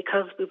 and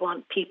because we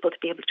want people to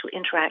be able to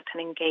interact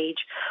and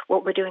engage,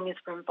 what we're doing is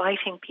we're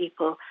inviting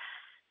people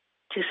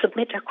to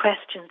submit their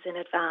questions in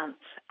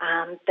advance,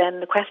 and then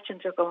the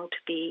questions are going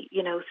to be,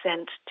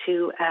 sent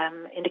to,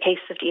 in the case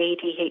of the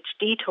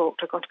ADHD talk,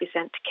 they're going to be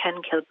sent to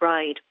Ken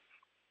Kilbride.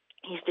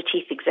 He's the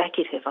Chief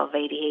Executive of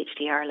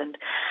ADHD Ireland,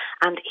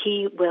 and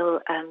he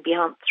will be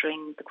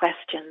answering the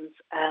questions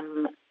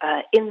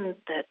in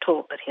the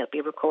talk that he'll be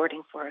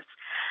recording for us.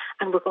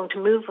 And we're going to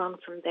move on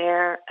from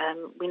there.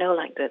 We know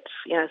that,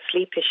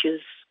 sleep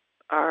issues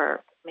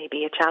are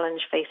maybe a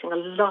challenge facing a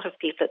lot of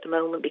people at the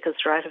moment because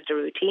they're out of the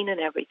routine and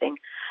everything.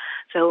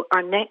 So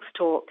our next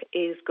talk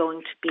is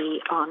going to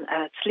be on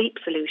sleep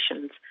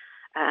solutions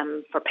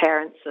for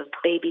parents of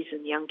babies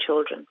and young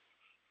children.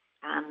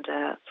 And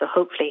so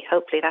hopefully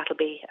that'll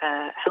be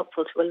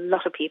helpful to a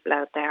lot of people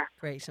out there.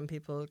 Great, and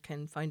people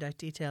can find out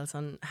details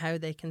on how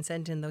they can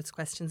send in those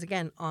questions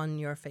again on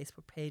your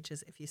Facebook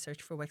pages if you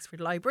search for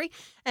Wexford Library.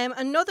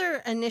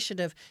 Another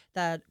initiative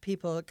that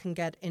people can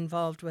get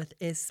involved with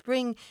is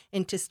Spring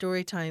into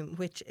Storytime,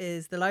 which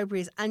is the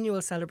library's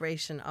annual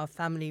celebration of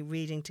family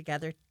reading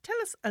together. Tell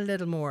us a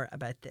little more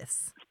about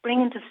this.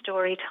 Spring into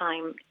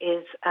Storytime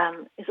is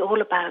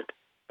all about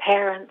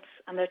parents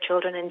and their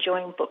children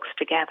enjoying books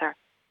together.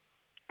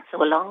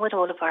 So along with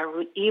all of our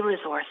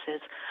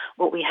e-resources,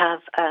 what we have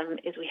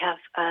is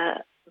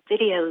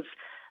videos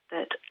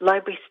that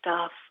library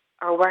staff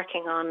are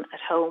working on at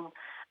home,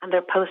 and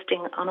they're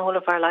posting on all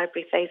of our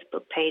library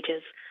Facebook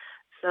pages.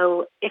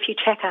 So if you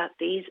check out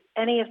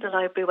any of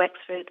the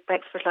Wexford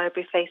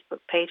Library Facebook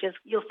pages,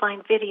 you'll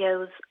find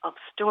videos of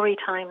story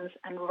times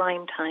and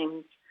rhyme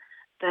times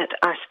that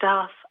our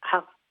staff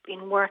have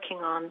been working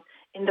on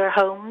in their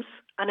homes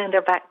and in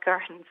their back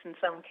gardens in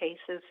some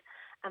cases.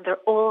 And they're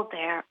all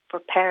there for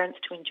parents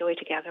to enjoy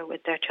together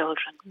with their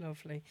children.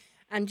 Lovely.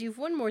 And you've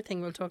one more thing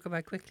we'll talk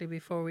about quickly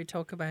before we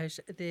talk about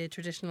the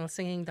traditional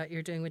singing that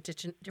you're doing with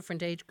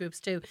different age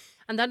groups too.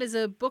 And that is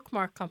a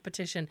bookmark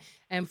competition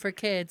for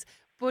kids.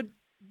 But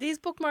these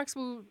bookmarks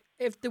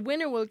if the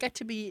winner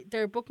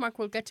their bookmark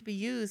will get to be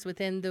used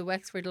within the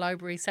Wexford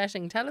Library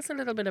setting. Tell us a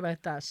little bit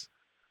about that.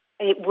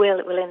 It will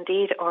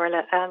indeed,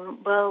 Orla.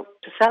 Well,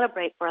 to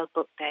celebrate World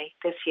Book Day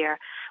this year,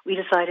 we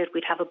decided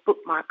we'd have a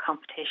bookmark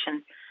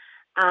competition.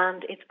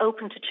 And it's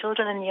open to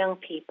children and young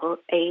people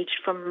aged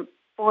from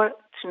 4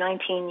 to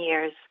 19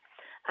 years.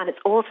 And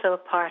it's also a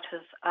part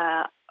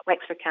of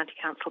Wexford County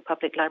Council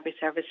Public Library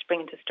Service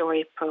Spring into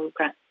Story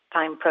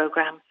Time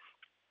programme.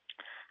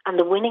 And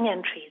the winning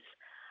entries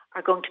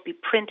are going to be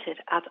printed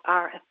as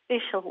our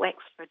official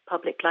Wexford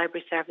Public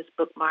Library Service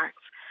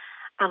bookmarks.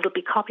 And there'll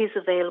be copies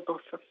available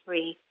for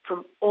free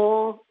from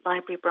all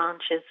library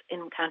branches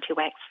in County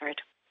Wexford.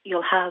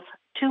 You'll have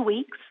 2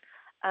 weeks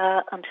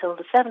until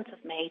the 7th of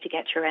May to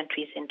get your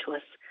entries into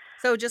us.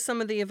 So just some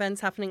of the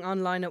events happening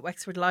online at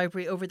Wexford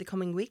Library over the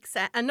coming weeks.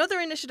 Another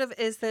initiative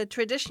is the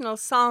traditional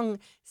song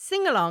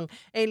sing-along.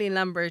 Aileen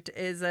Lambert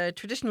is a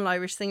traditional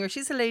Irish singer.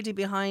 She's a lady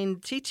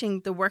behind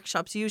teaching the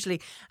workshops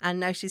usually, and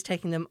now she's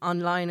taking them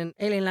online. And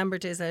Aileen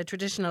Lambert is a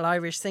traditional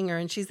Irish singer,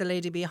 and she's the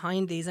lady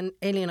behind these. And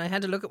Aileen, I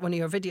had to look at one of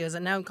your videos,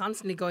 and now I'm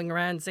constantly going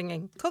around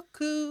singing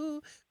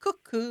cuckoo,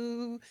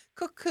 cuckoo,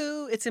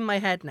 cuckoo. It's in my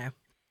head now.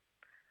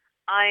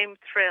 I'm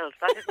thrilled.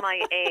 That is my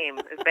aim,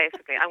 is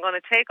basically. I'm going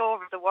to take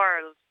over the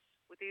world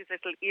with these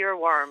little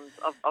earworms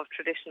of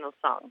traditional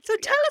songs. So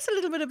tell us a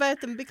little bit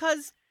about them,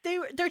 because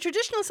they're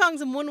traditional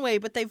songs in one way,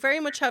 but they very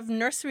much have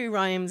nursery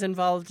rhymes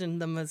involved in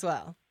them as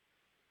well.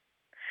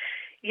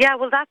 Yeah,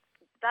 well, that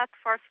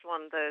first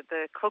one,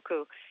 the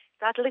cuckoo,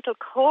 that little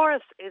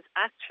chorus is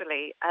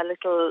actually a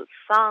little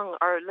song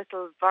or a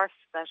little verse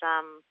that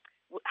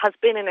has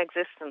been in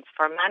existence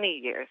for many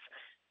years.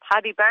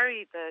 Paddy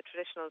Berry, the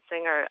traditional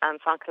singer and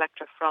song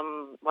collector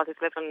from he's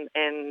living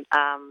in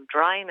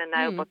Drine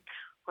now, but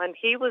when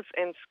he was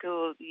in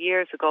school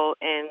years ago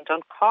in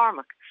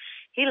Duncormac,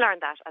 he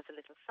learned that as a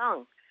little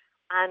song.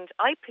 And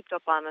I picked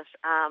up on it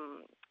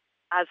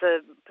as a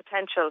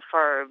potential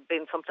for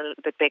being something a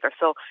little bit bigger.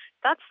 So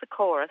that's the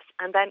chorus.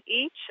 And then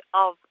each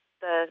of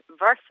the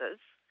verses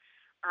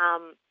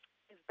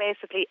is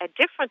basically a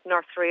different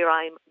nursery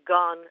rhyme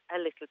gone a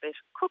little bit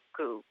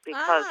cuckoo,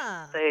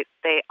 because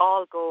they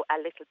all go a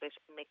little bit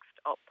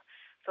mixed up.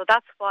 So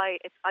that's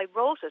why I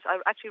wrote it. I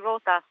actually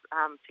wrote that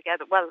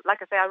together. Well,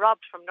 like I say, I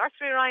robbed from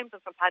nursery rhymes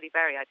and from Paddy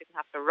Berry. I didn't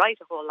have to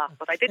write a whole lot,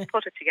 but I did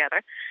put it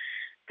together,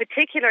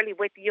 particularly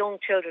with young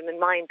children in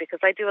mind, because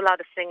I do a lot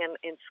of singing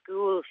in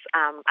schools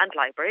and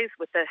libraries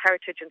with the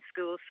Heritage in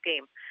Schools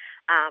scheme.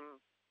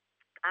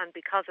 And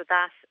because of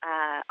that,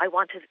 I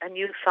wanted a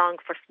new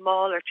song for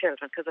smaller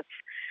children, because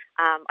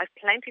I've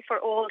plenty for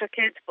older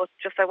kids, but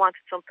just I wanted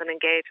something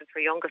engaging for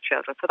younger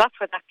children. So that's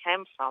where that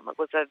came from. It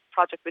was a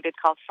project we did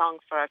called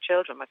Songs for Our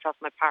Children, myself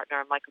and my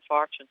partner, Michael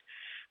Fortune,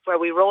 where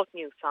we wrote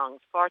new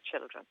songs for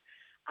children.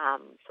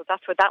 So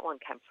that's where that one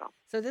came from.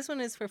 So this one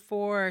is for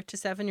 4 to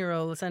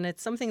 7-year-olds, and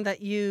it's something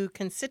that you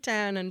can sit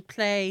down and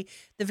play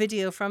the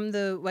video from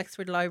the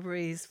Wexford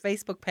Library's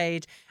Facebook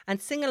page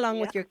and sing along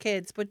with your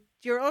kids. But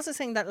you're also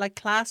saying that like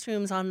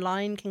classrooms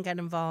online can get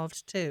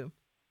involved too.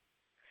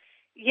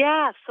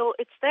 Yeah, so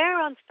it's there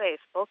on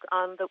Facebook.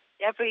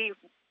 Every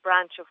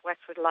branch of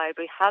Wexford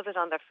Library has it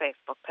on their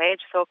Facebook page.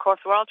 So, of course,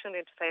 we're all tuned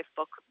into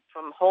Facebook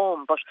from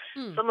home, but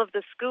some of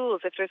the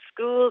schools, if there's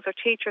schools or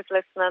teachers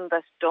listening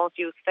that don't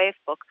use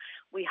Facebook,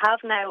 we have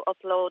now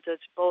uploaded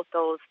both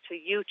those to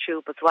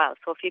YouTube as well.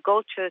 So if you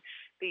go to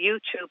the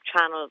YouTube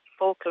channel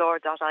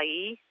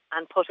folklore.ie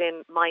and put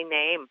in my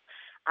name,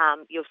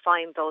 you'll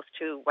find those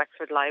two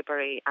Wexford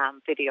Library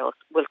videos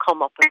will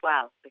come up as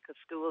well, because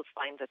schools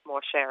find it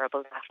more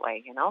shareable that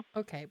way, you know.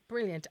 Okay,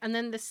 brilliant. And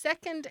then the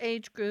second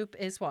age group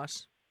is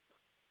what?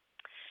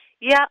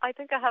 Yeah, I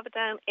think I have it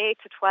down 8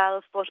 to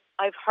 12, but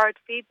I've heard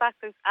feedback.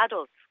 There's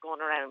adults going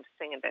around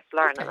singing this,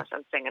 learning it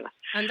and singing it.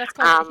 And that's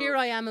called Here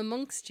I Am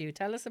Amongst You.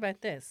 Tell us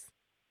about this.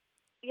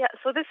 Yeah,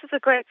 so this is a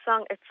great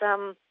song.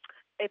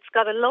 It's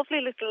got a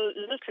lovely little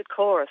lilted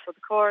chorus. So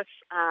the chorus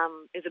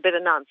is a bit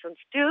of nonsense.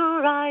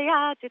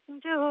 Do-ra-ya,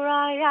 didn't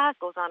do-ra-ya,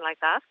 goes on like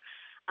that,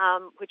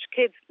 which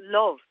kids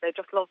love. They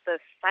just love the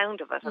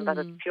sound of it and that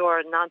it's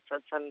pure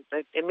nonsense, and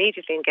they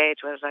immediately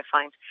engage with it, I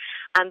find.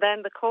 And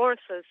then the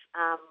choruses,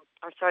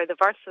 the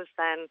verses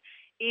then,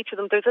 each of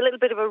them, there's a little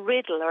bit of a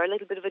riddle or a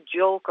little bit of a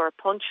joke or a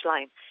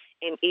punchline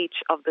in each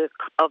of the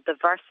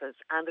verses,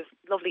 and there's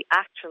lovely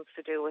actions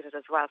to do with it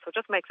as well. So it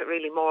just makes it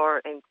really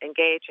more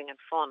engaging and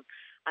fun.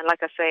 And like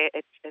I say,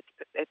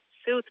 it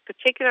suits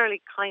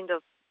particularly kind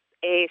of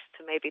 8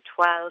 to maybe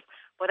 12,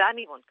 but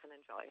anyone can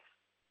enjoy it.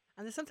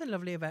 And there's something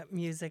lovely about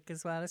music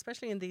as well,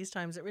 especially in these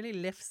times. It really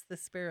lifts the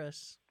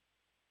spirit.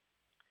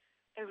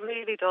 It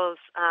really does.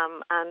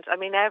 And I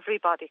mean,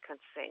 everybody can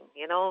sing,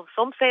 you know.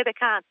 Some say they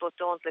can't, but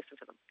don't listen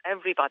to them.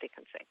 Everybody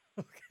can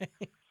sing.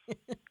 Okay.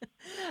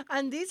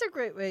 And these are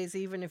great ways,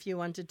 even if you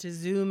wanted to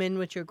Zoom in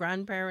with your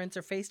grandparents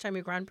or FaceTime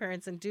your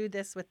grandparents and do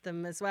this with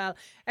them as well.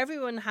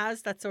 Everyone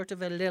has that sort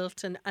of a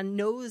lilt and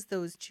knows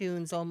those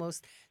tunes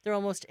almost. They're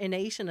almost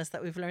innate in us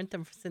that we've learnt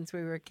them since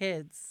we were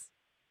kids.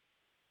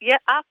 Yeah,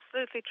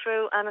 absolutely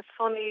true. And it's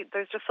funny,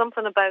 there's just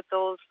something about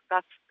those,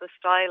 that's the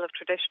style of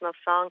traditional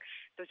song.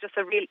 There's just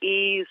a real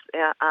ease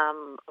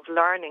of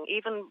learning.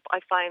 Even I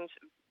find,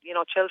 you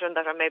know, children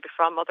that are maybe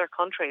from other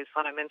countries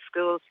when I'm in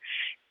schools,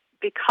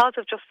 because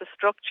of just the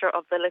structure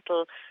of the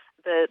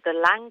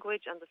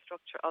language and the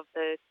structure of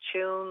the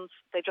tunes,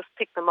 they just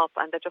pick them up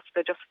and they just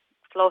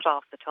float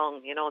off the tongue.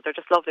 You know, they're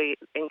just lovely,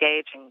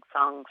 engaging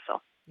songs.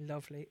 So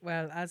lovely.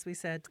 Well, as we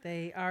said,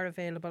 they are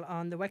available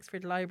on the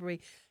Wexford Library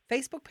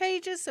Facebook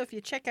pages. So if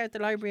you check out the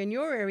library in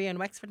your area in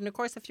Wexford, and of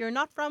course, if you're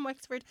not from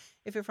Wexford,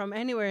 if you're from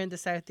anywhere in the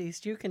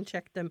southeast, you can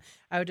check them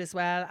out as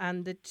well.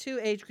 And the two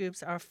age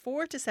groups are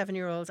 4 to 7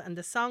 year olds, and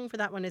the song for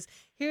that one is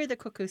Hear the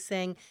Cuckoo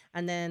Sing,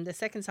 and then the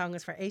second song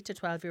is for 8 to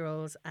 12 year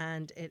olds,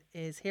 and it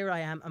is Here I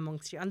Am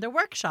Amongst You. And they're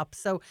workshops,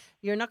 so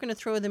you're not going to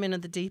throw them in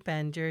at the deep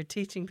end. You're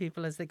teaching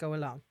people as they go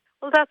along.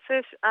 Well, that's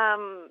it.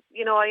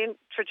 You know, I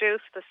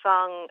introduced the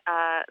song.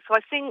 So I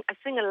sing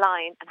a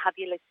line and have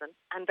you listen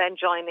and then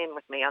join in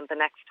with me on the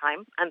next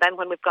time. And then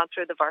when we've gone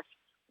through the verse,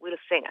 we'll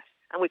sing it.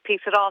 And we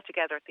piece it all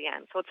together at the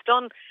end. So it's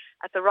done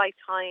at the right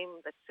time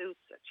that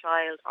suits a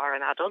child or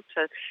an adult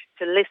to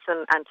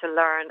listen and to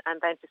learn and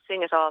then to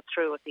sing it all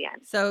through at the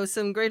end. So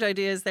some great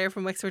ideas there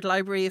from Wexford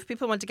Library. If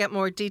people want to get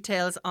more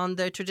details on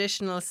the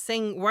traditional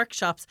sing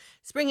workshops,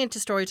 Spring into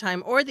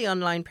Storytime or the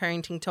online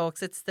parenting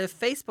talks, it's the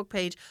Facebook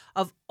page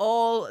of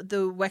all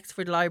the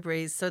Wexford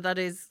libraries. So that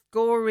is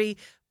Gorey,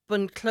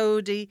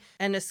 Bunclody,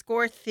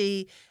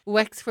 Enniscorthy,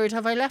 Wexford.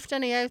 Have I left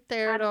any out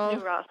there at all?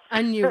 New Ross.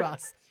 And New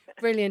Ross.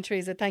 Brilliant,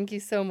 Teresa. Thank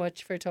you so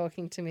much for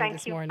talking to me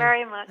this morning.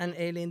 Thank you very much. And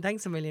Aileen,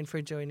 thanks a million for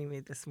joining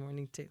me this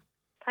morning too.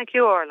 Thank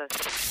you, Orla.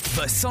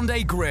 The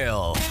Sunday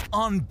Grill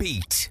on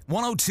Beat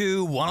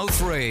 102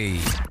 103.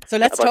 So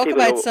let's talk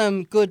about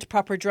some good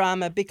proper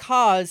drama,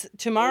 because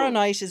tomorrow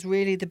night is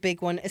really the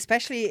big one,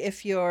 especially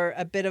if you're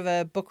a bit of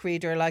a book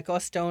reader like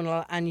us,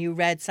 Donal, and you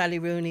read Sally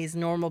Rooney's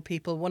Normal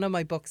People, one of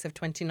my books of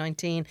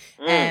 2019.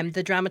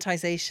 The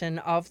dramatisation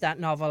of that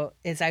novel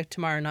is out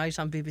tomorrow night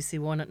on BBC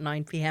One at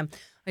 9 p.m.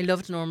 I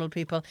loved Normal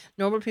People.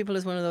 Normal People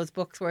is one of those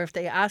books where if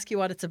they ask you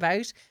what it's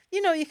about,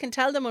 you know, you can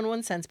tell them in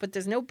one sense, but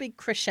there's no big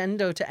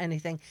crescendo to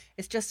anything.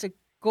 It's just a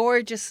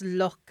gorgeous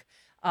look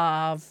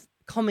of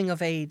coming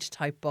of age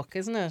type book,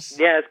 isn't it?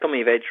 Yeah, it's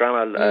coming of age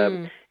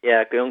drama.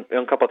 Yeah,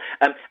 young couple.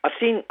 I've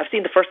seen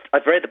the first.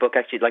 I've read the book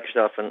actually, like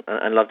yourself,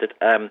 and loved it.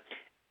 And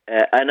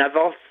I've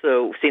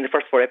also seen the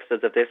first 4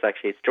 episodes of this.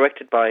 Actually, it's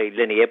directed by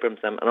Lenny Abrams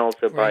and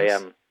also by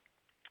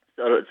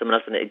someone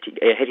else.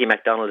 Hetty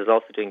MacDonald is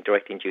also doing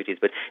directing duties,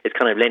 but it's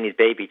kind of Lenny's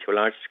baby to a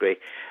large degree,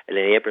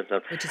 Lenny Abrams.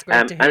 Which is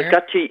great to hear.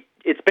 And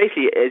it's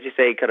basically, as you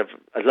say, kind of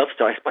a love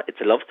story. It's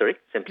a love story,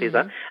 simply as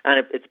that.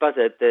 And it's about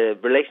the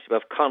relationship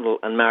of Connell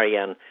and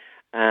Marianne,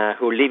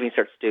 who are leaving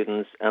cert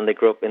students, and they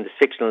grew up in the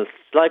fictional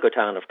Sligo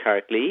town of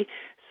Carricklee.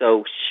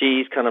 So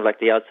she's kind of like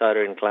the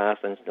outsider in class,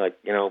 and like,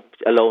 you know,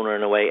 a loner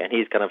in a way, and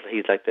he's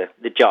like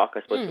the jock,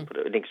 I suppose, to put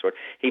it in English word.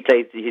 He's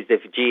the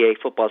GA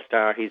football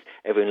star.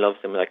 Everyone loves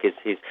him. Like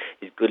he's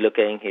good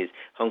looking, he's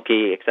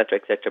hunky, etc.,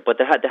 etc. But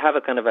they have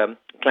a kind of a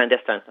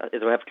clandestine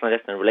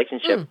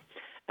relationship,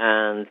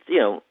 and you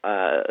know,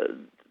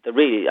 they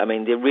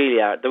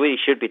really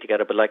should be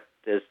together. But like,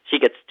 she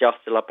gets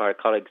jostled up by her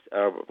colleagues,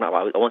 or no,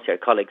 I won't say her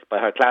colleagues, by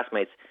her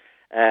classmates.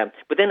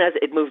 But then as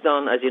it moves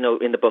on, as you know,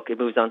 in the book, it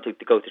moves on to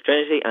go to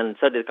Trinity, and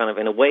suddenly kind of,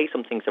 in a way,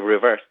 some things have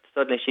reversed.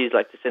 Suddenly she's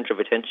like the centre of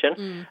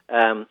attention,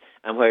 and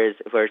whereas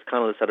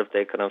Connell is sort of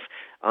the kind of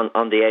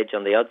on the edge,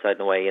 on the outside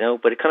in a way, you know.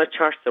 But it kind of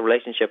charts the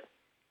relationship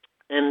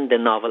in the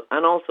novel,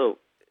 and also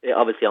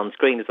obviously on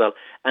screen as well.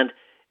 And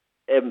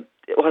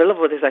what I love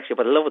about this, actually,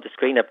 what I love about the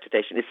screen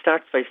adaptation, it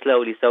starts very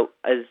slowly. So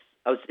as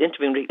I was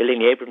interviewing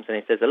Lenny Abrams, and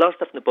he says a lot of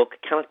stuff in the book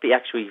cannot be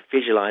actually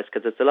visualised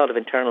because it's a lot of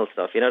internal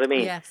stuff, you know what I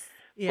mean? Yes.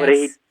 But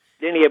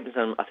Lenny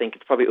Abrams, I think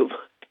it's probably,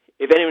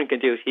 if anyone can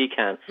do it, he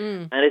can.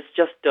 And it's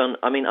just done.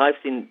 I mean, I've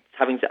seen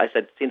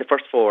the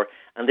first 4,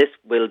 and this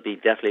will be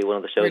definitely one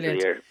of the shows of the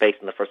year based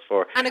on the first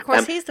four. And of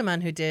course, he's the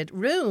man who did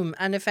Room.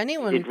 And if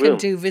anyone can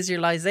do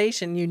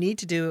visualization, you need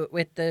to do it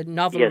with the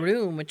novel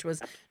Room, which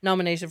was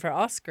nominated for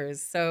Oscars.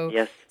 So,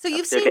 so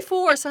you've seen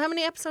 4. So how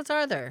many episodes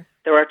are there?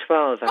 There are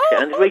 12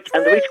 actually,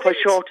 and they're each quite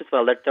short as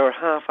well. There are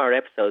half-hour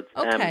episodes.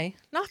 Okay,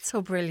 not so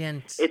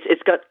brilliant.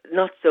 It's got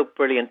not so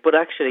brilliant, but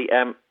actually,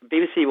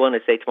 BBC One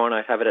is say tomorrow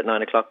night have it at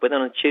 9 o'clock, but then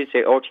on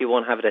Tuesday,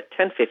 RT1 have it at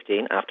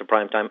 10:15 after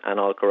prime time and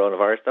all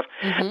coronavirus stuff.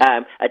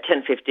 At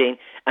 10:15,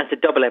 and it's a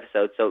double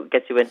episode, so it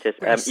gets you into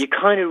it. You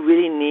kind of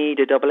really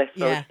need a double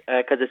episode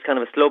because it's kind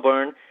of a slow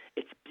burn.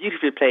 It's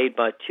beautifully played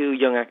by 2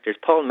 young actors,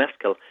 Paul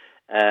Mescal.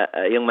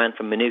 A young man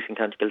from Maynooth in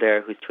County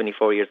Kildare who's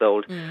 24 years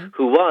old,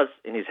 who was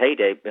in his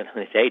heyday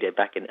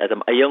back in as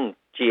a young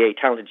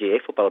talented GA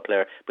football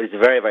player, but he's a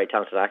very, very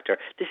talented actor.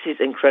 This is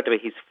incredible.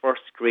 His first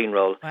screen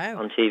role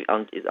on TV,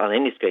 on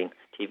any screen,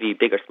 TV,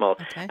 big or small.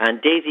 Okay.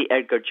 And Daisy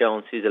Edgar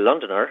Jones, who's a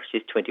Londoner,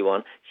 she's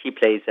 21. She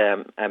plays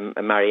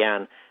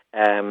Marianne.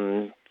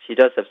 She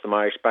does have some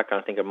Irish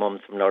background. I think her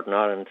mum's from Northern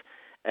Ireland,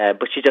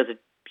 but she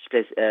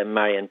plays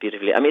Marianne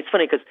beautifully. I mean, it's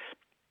funny because,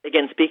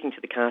 again, speaking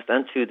to the cast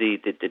and to the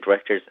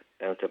directors,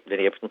 to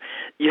Lily Epperson,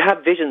 you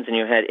have visions in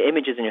your head,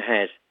 images in your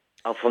head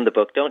from the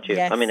book, don't you?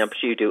 Yes. I mean, I'm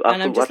sure you do.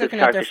 And I'm just looking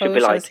at their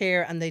photos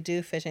here, and they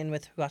do fit in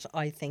with what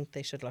I think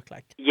they should look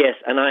like. Yes,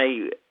 and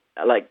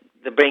I like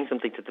they bring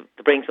something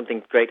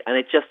great, and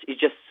you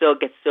just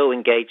get so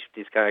engaged with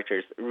these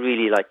characters.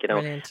 Really,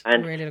 Brilliant.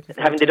 And really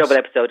having the double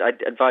episode,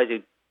 I'd advise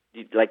you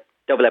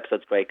double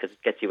episode's great because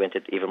it gets you into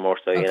it even more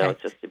so. You know,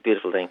 it's just a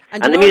beautiful thing.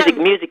 And the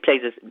music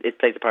plays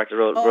a part of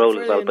the role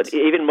as well. But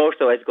even more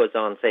so as it goes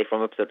on, say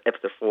from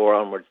episode 4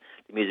 onwards,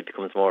 the music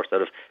becomes more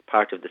sort of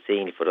part of the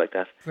scene, if you put it like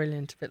that.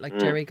 Brilliant, a bit like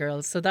Jerry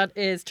Girls. So that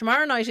is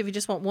tomorrow night if you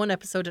just want one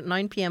episode at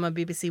 9 p.m. on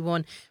BBC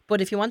One.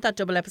 But if you want that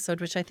double episode,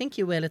 which I think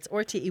you will, it's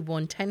RTE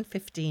 1,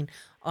 10:15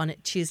 on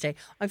Tuesday.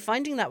 I'm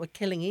finding that with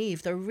Killing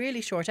Eve, they're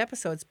really short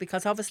episodes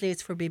because obviously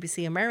it's for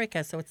BBC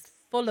America, so it's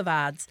full of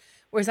ads.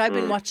 Whereas I've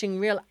been watching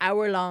real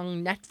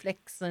hour-long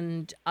Netflix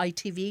and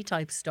ITV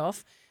type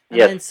stuff, and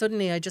then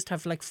suddenly I just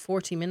have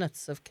 40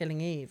 minutes of Killing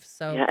Eve.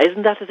 So yeah,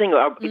 isn't that the thing?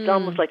 It's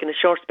almost like in a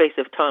short space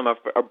of time,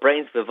 our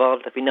brains have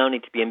evolved that we now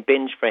need to be in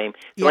binge frame.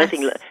 So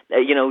anything,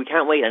 we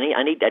can't wait.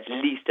 I need at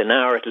least an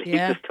hour at least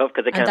of stuff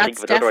because I can't think of it. And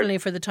that's definitely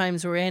for the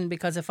times we're in,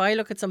 because if I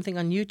look at something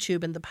on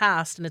YouTube in the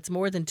past and it's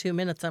more than 2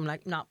 minutes, I'm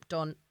like, nah,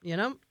 done. You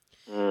know.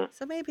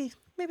 So maybe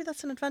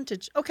that's an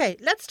advantage. Okay,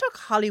 let's talk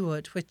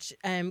Hollywood, which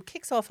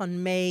kicks off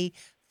on May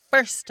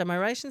 1st. Am I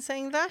right in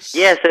saying that?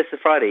 Yes, it's a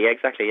Friday. Yeah,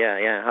 exactly.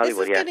 Yeah,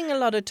 Hollywood. This is getting a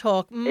lot of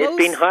talk. It's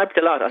been hyped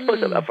a lot. I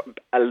suppose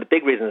the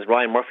big reason is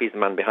Ryan Murphy's the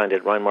man behind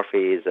it. Ryan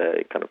Murphy is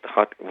a kind of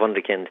hot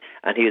wunderkind,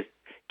 and he was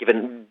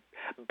given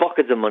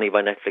buckets of money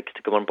by Netflix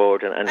to come on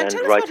board and tell us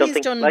write what something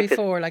he's done like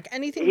before, this. like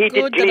anything he good.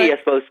 He did Glee, I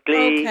suppose.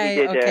 Glee.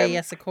 Okay, he did,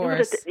 yes, of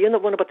course. You know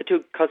the one about the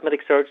 2 cosmetic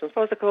surgeons?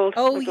 What was it called?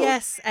 Oh,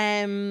 yes. Was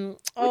Dylan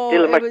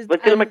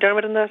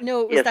McDermott in that?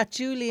 No, it was that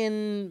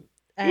Julian...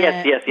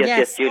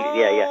 Yes, Julie.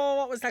 Oh,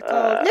 what was that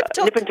called? Nip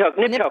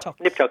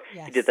Tuck.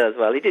 Yes. He did that as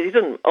well. He's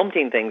done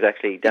umpteen things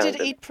actually. He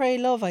did Eat, Pray,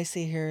 Love, I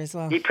see here as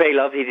well. Eat, Pray,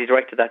 Love. He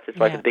directed that to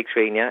the big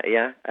screen.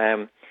 Yeah.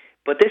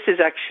 But this is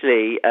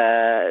actually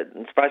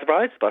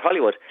surprise, about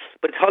Hollywood.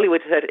 But it's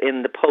Hollywood set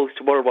in the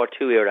post-World War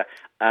II era,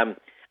 and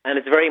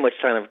it's very much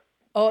kind of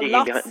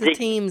lots of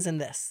themes in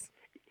this.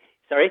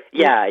 Sorry?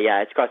 Yeah.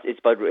 It's about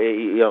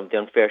the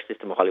unfair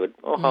system of Hollywood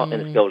in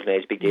its golden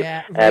age, big deal.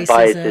 Yeah,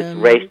 biases,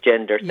 race,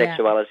 gender,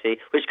 sexuality,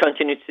 which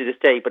continues to this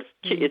day. But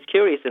it's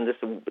curious in this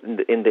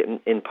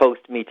in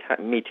post Me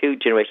Too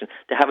generation,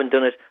 they haven't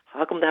done it.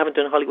 How come they haven't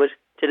done Hollywood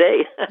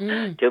today?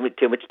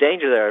 Too much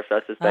danger there,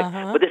 I suspect.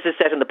 But this is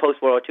set in the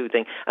post World War II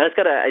thing, and it's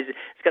got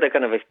a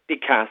kind of a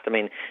big cast. I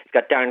mean, it's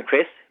got Darren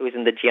Criss, who was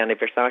in the Gianni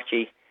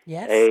Versace.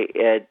 Yes.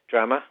 A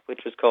drama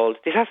which was called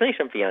The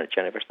Assassination of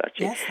Gianni Versace.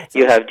 Yes,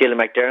 you have Dylan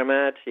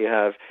McDermott, you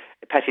have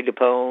Patti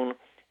LuPone,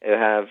 you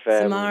have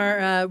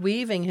Samara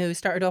Weaving, who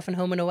started off in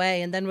Home and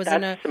Away and then was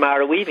in a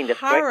Samara Weaving, that's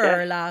horror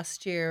correct,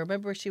 last year.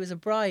 Remember, she was a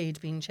bride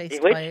being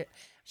chased by...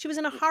 She was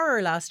in a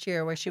horror last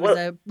year where she was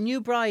a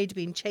new bride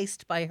being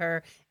chased by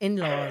her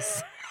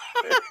in-laws.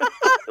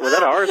 Was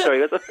that a horror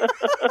story? Was it?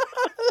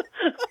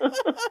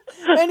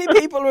 Many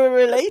people will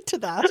relate to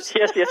that.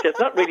 Yes.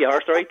 Not really a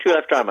horror story, true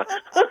life drama.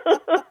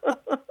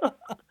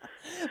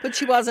 But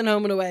she was in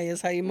Home and Away,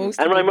 is how you most.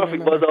 And Ryan Murphy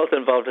was also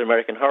involved in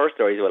American Horror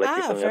Stories. Well,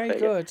 very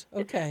good.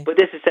 Okay. But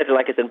this is set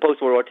like it's in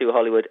post World War II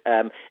Hollywood.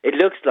 It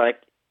looks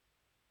like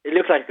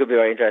it could be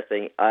very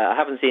interesting. I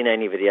haven't seen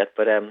any of it yet,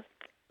 but I'm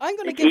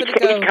going to give it a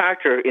go. Each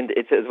character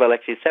it's as well.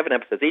 Actually, 7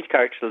 episodes. Each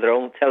character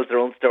tells their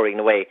own story in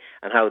a way,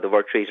 and how they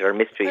were treated or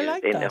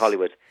mistreated in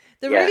Hollywood.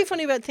 The really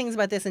funny things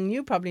about this, and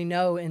you probably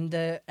know in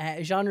the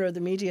genre of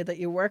the media that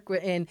you work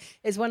in,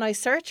 is when I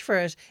search for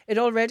it, it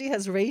already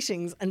has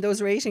ratings, and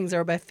those ratings are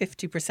about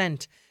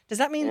 50%. Does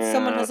that mean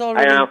someone has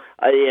already? I know.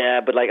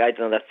 But I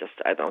don't know.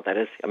 I don't know what that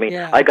is. I mean,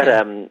 I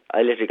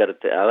literally got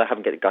it. I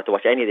haven't got to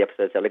watch any of the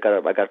episodes. I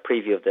got a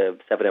preview of the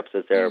 7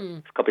 episodes there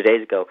a couple of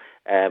days ago.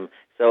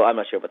 So I'm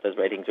not sure about those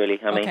ratings, really.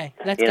 I mean, okay,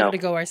 let's give it a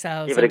go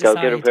ourselves. Give it a go,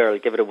 give it a whirl,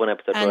 give it a one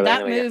episode. And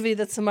that anyway, movie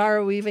that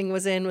Samara Weaving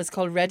was in was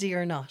called Ready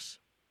or Not.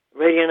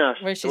 Ready or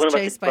Not. Where she's the one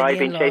chased about by the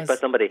being chased by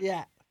somebody.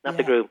 Yeah. Not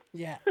the groom.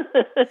 Yeah.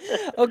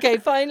 Okay,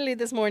 finally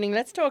this morning,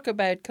 let's talk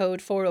about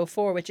Code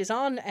 404, which is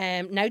on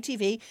Now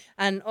TV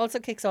and also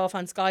kicks off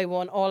on Sky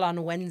One all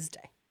on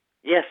Wednesday.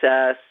 Yes,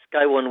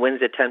 Sky One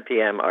Wednesday 10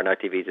 p.m. or Now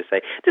TV to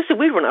say. This is a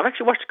weird one. I've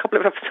actually watched a couple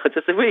of episodes.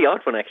 It's a really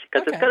odd one, actually,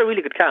 because it's got a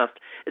really good cast.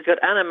 It's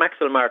got Anna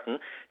Maxwell Martin,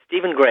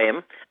 Stephen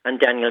Graham, and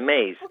Daniel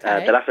Mays.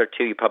 Okay. The latter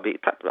two,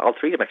 all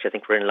three of them actually, I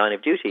think, were in Line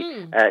of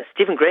Duty.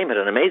 Stephen Graham had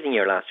an amazing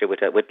year last year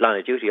with Line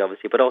of Duty,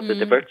 obviously, but also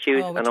The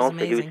Virtues, and also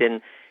he was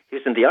in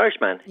The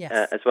Irishman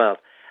as well.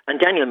 And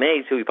Daniel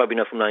Mays, who you probably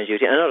know from Line of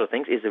Duty and other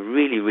things, is a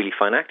really, really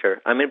fine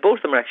actor. I mean, both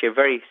of them are actually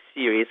very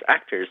serious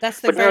actors.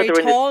 That's the very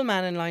tall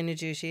man in Line of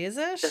Duty, is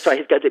it? That's right.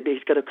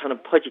 He's got a kind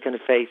of pudgy kind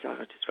of face. I'm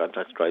not describing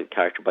the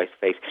character by his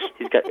face.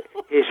 He's got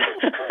his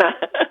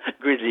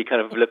grizzly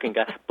kind of looking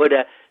guy, but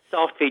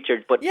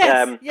soft-featured. But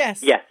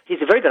yes. Yeah,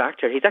 he's a very good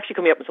actor. He's actually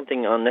coming up with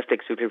something on Netflix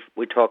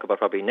we talk about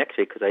probably next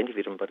week, because I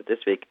interviewed him about it this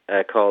week,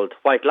 called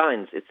White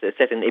Lines. It's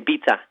set in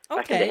Ibiza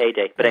back in the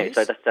heyday. But anyway,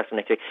 so that's for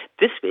next week.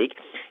 This week,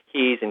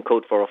 he's in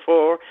Code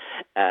 404.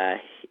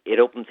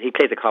 He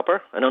plays a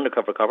copper, an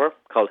undercover copper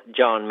called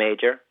John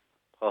Major.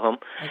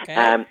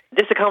 Okay.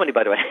 This is a comedy,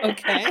 by the way.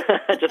 Okay.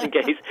 Just in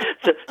case.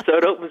 So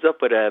it opens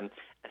up with a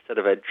sort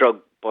of a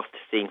drug bust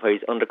scene where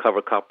he's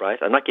undercover cop, right?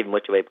 I'm not giving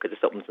much away because this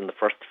opens in the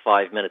first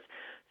 5 minutes.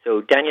 So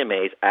Daniel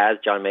Mays, as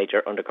John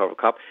Major, undercover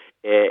cop,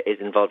 is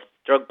involved in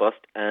a drug bust,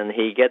 and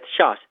he gets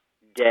shot.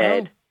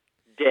 Dead.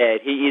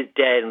 He is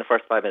dead in the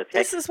first 5 minutes.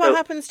 This is what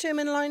happens to him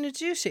in Line of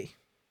Duty.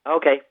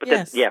 Okay, but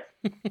yes.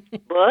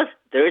 But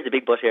there is a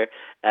big but here.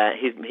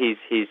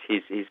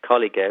 His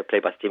colleague,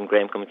 played by Stephen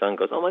Graham, comes on and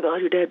goes, "Oh my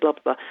God, you're dead!" Blah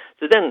blah blah.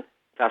 So then,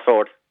 fast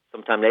forward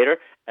sometime later,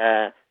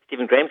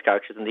 Stephen Graham's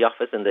character is in the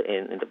office, and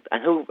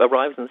who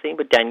arrives on the scene?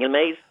 But Daniel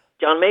Mays,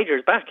 John Major,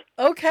 is back.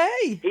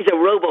 Okay. He's a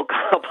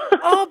RoboCop.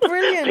 Oh,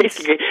 brilliant!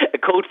 Basically,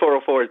 Code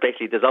 404 is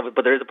basically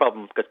but there is a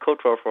problem, because Code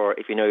 404,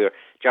 if you know your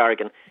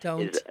jargon,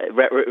 is it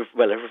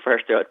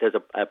refers to there's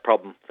a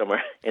problem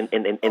somewhere in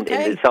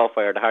the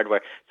software or the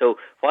hardware. So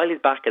while he's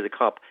back as a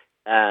cop,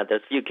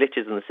 there's a few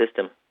glitches in the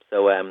system.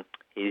 So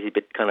he's a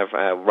bit kind of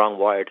wrong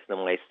wired in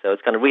some ways. So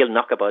it's kind of real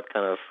knockabout,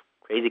 kind of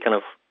crazy, kind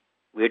of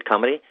weird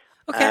comedy.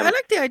 Okay, I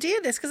like the idea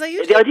of this, because the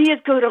idea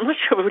is good. I'm not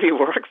sure it really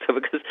works though,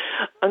 because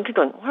I'm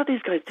going, what are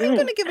these guys doing? I'm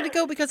going to give it a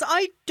go, because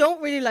I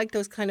don't really like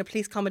those kind of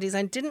police comedies.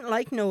 I didn't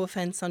like No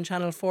Offence on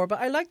Channel 4, but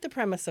I like the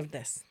premise of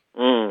this.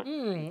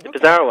 It's a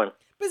bizarre one.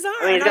 Bizarre.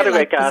 I mean, he's got a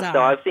great cast,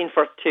 though. I've seen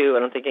first two,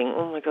 and I'm thinking,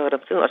 oh my God, I'm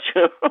still not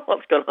sure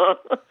what's going on.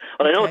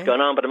 Well, I know what's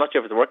going on, but I'm not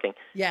sure if it's working.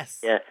 Yes.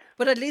 Yeah.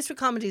 But at least for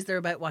comedies, they're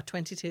about,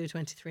 22,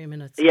 23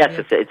 minutes? So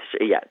yes,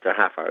 they're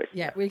half hours.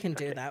 Yeah, we can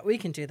do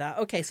that.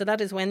 Okay, so that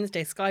is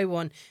Wednesday, Sky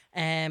One,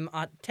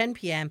 at 10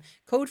 p.m.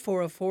 Code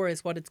 404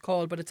 is what it's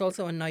called, but it's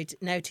also on Now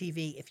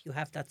TV if you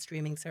have that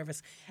streaming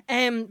service.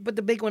 But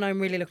the big one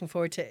I'm really looking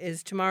forward to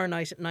is tomorrow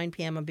night at 9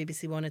 p.m. on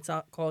BBC One. It's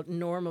called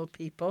Normal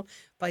People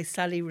by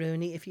Sally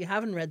Rooney. If you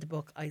haven't read the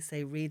book, I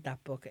say read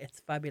that book.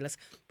 It's fabulous.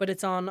 But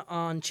it's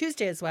on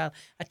Tuesday as well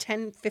at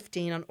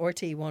 10:15 on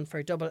RT1 for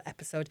a double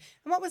episode.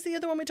 And what was the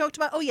other one we talked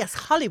about? Oh yes,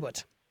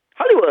 Hollywood.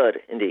 Hollywood,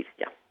 indeed,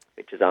 yeah,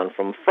 which is on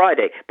from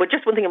Friday. But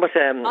just one thing about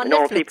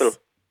Normal People.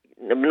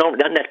 No,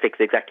 not Netflix,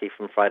 exactly,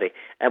 from Friday.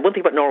 One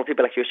thing about Normal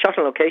People, actually, it was shot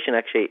on location,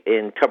 actually,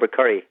 in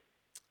Tubbercurry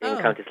in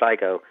County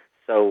Sligo.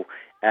 So,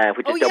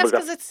 which is doubles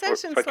up it's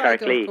set in for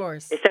Sligo, of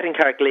course. It's set in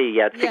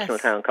Carricklee, the fictional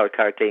town called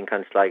Carricklee in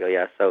County Sligo,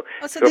 yeah. So,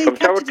 they from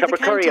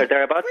Tubbercurry or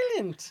thereabouts.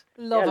 Brilliant.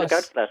 Love it. Look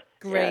out for that.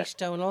 Great,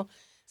 Donal.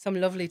 Some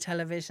lovely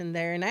television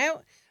there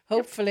now.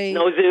 Hopefully.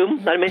 No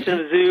Zoom. I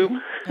mentioned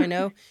Zoom. I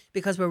know,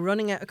 because we're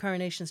running out of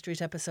Coronation Street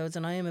episodes,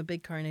 and I am a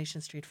big Coronation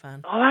Street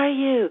fan. Oh, are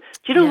you?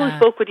 Do you know who I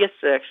spoke with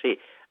yesterday, actually?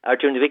 Or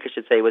during the week, I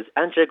should say, was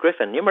Angela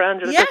Griffin. You remember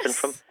Angela Griffin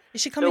from?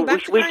 Is she coming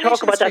back to Coronation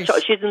talk about Street?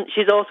 That.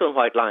 She's also in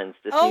White Lines,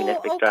 this new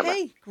Netflix drama.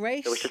 Okay,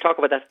 great. So we should talk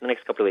about that in the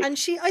next couple of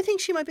weeks. And I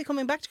think she might be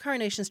coming back to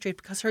Coronation Street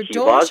because her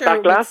daughter... She was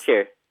back last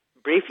year,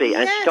 briefly,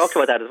 and she talked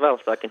about that as well,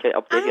 so I can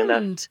update you on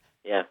that.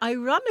 Yeah.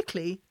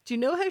 Ironically, do you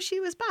know how she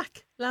was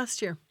back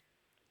last year?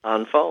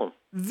 On phone.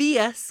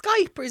 Via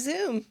Skype or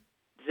Zoom.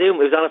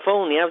 Zoom, it was on a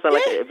phone, yeah, it was on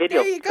like a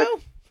video. There you go.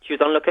 She was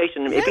on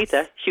location in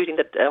Ibiza shooting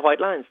the White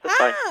Lines. That's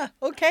fine.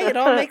 Okay, it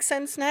all makes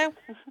sense now.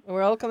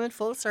 We're all coming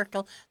full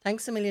circle.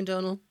 Thanks a million,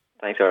 Donal.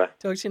 Thanks, Orla.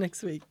 Talk to you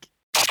next week.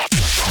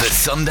 The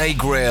Sunday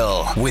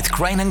Grill with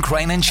Crane &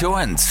 Crane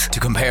Insurance.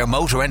 To compare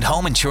motor and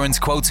home insurance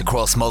quotes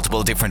across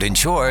multiple different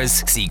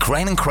insurers, see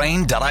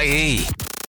craneandcrane.ie.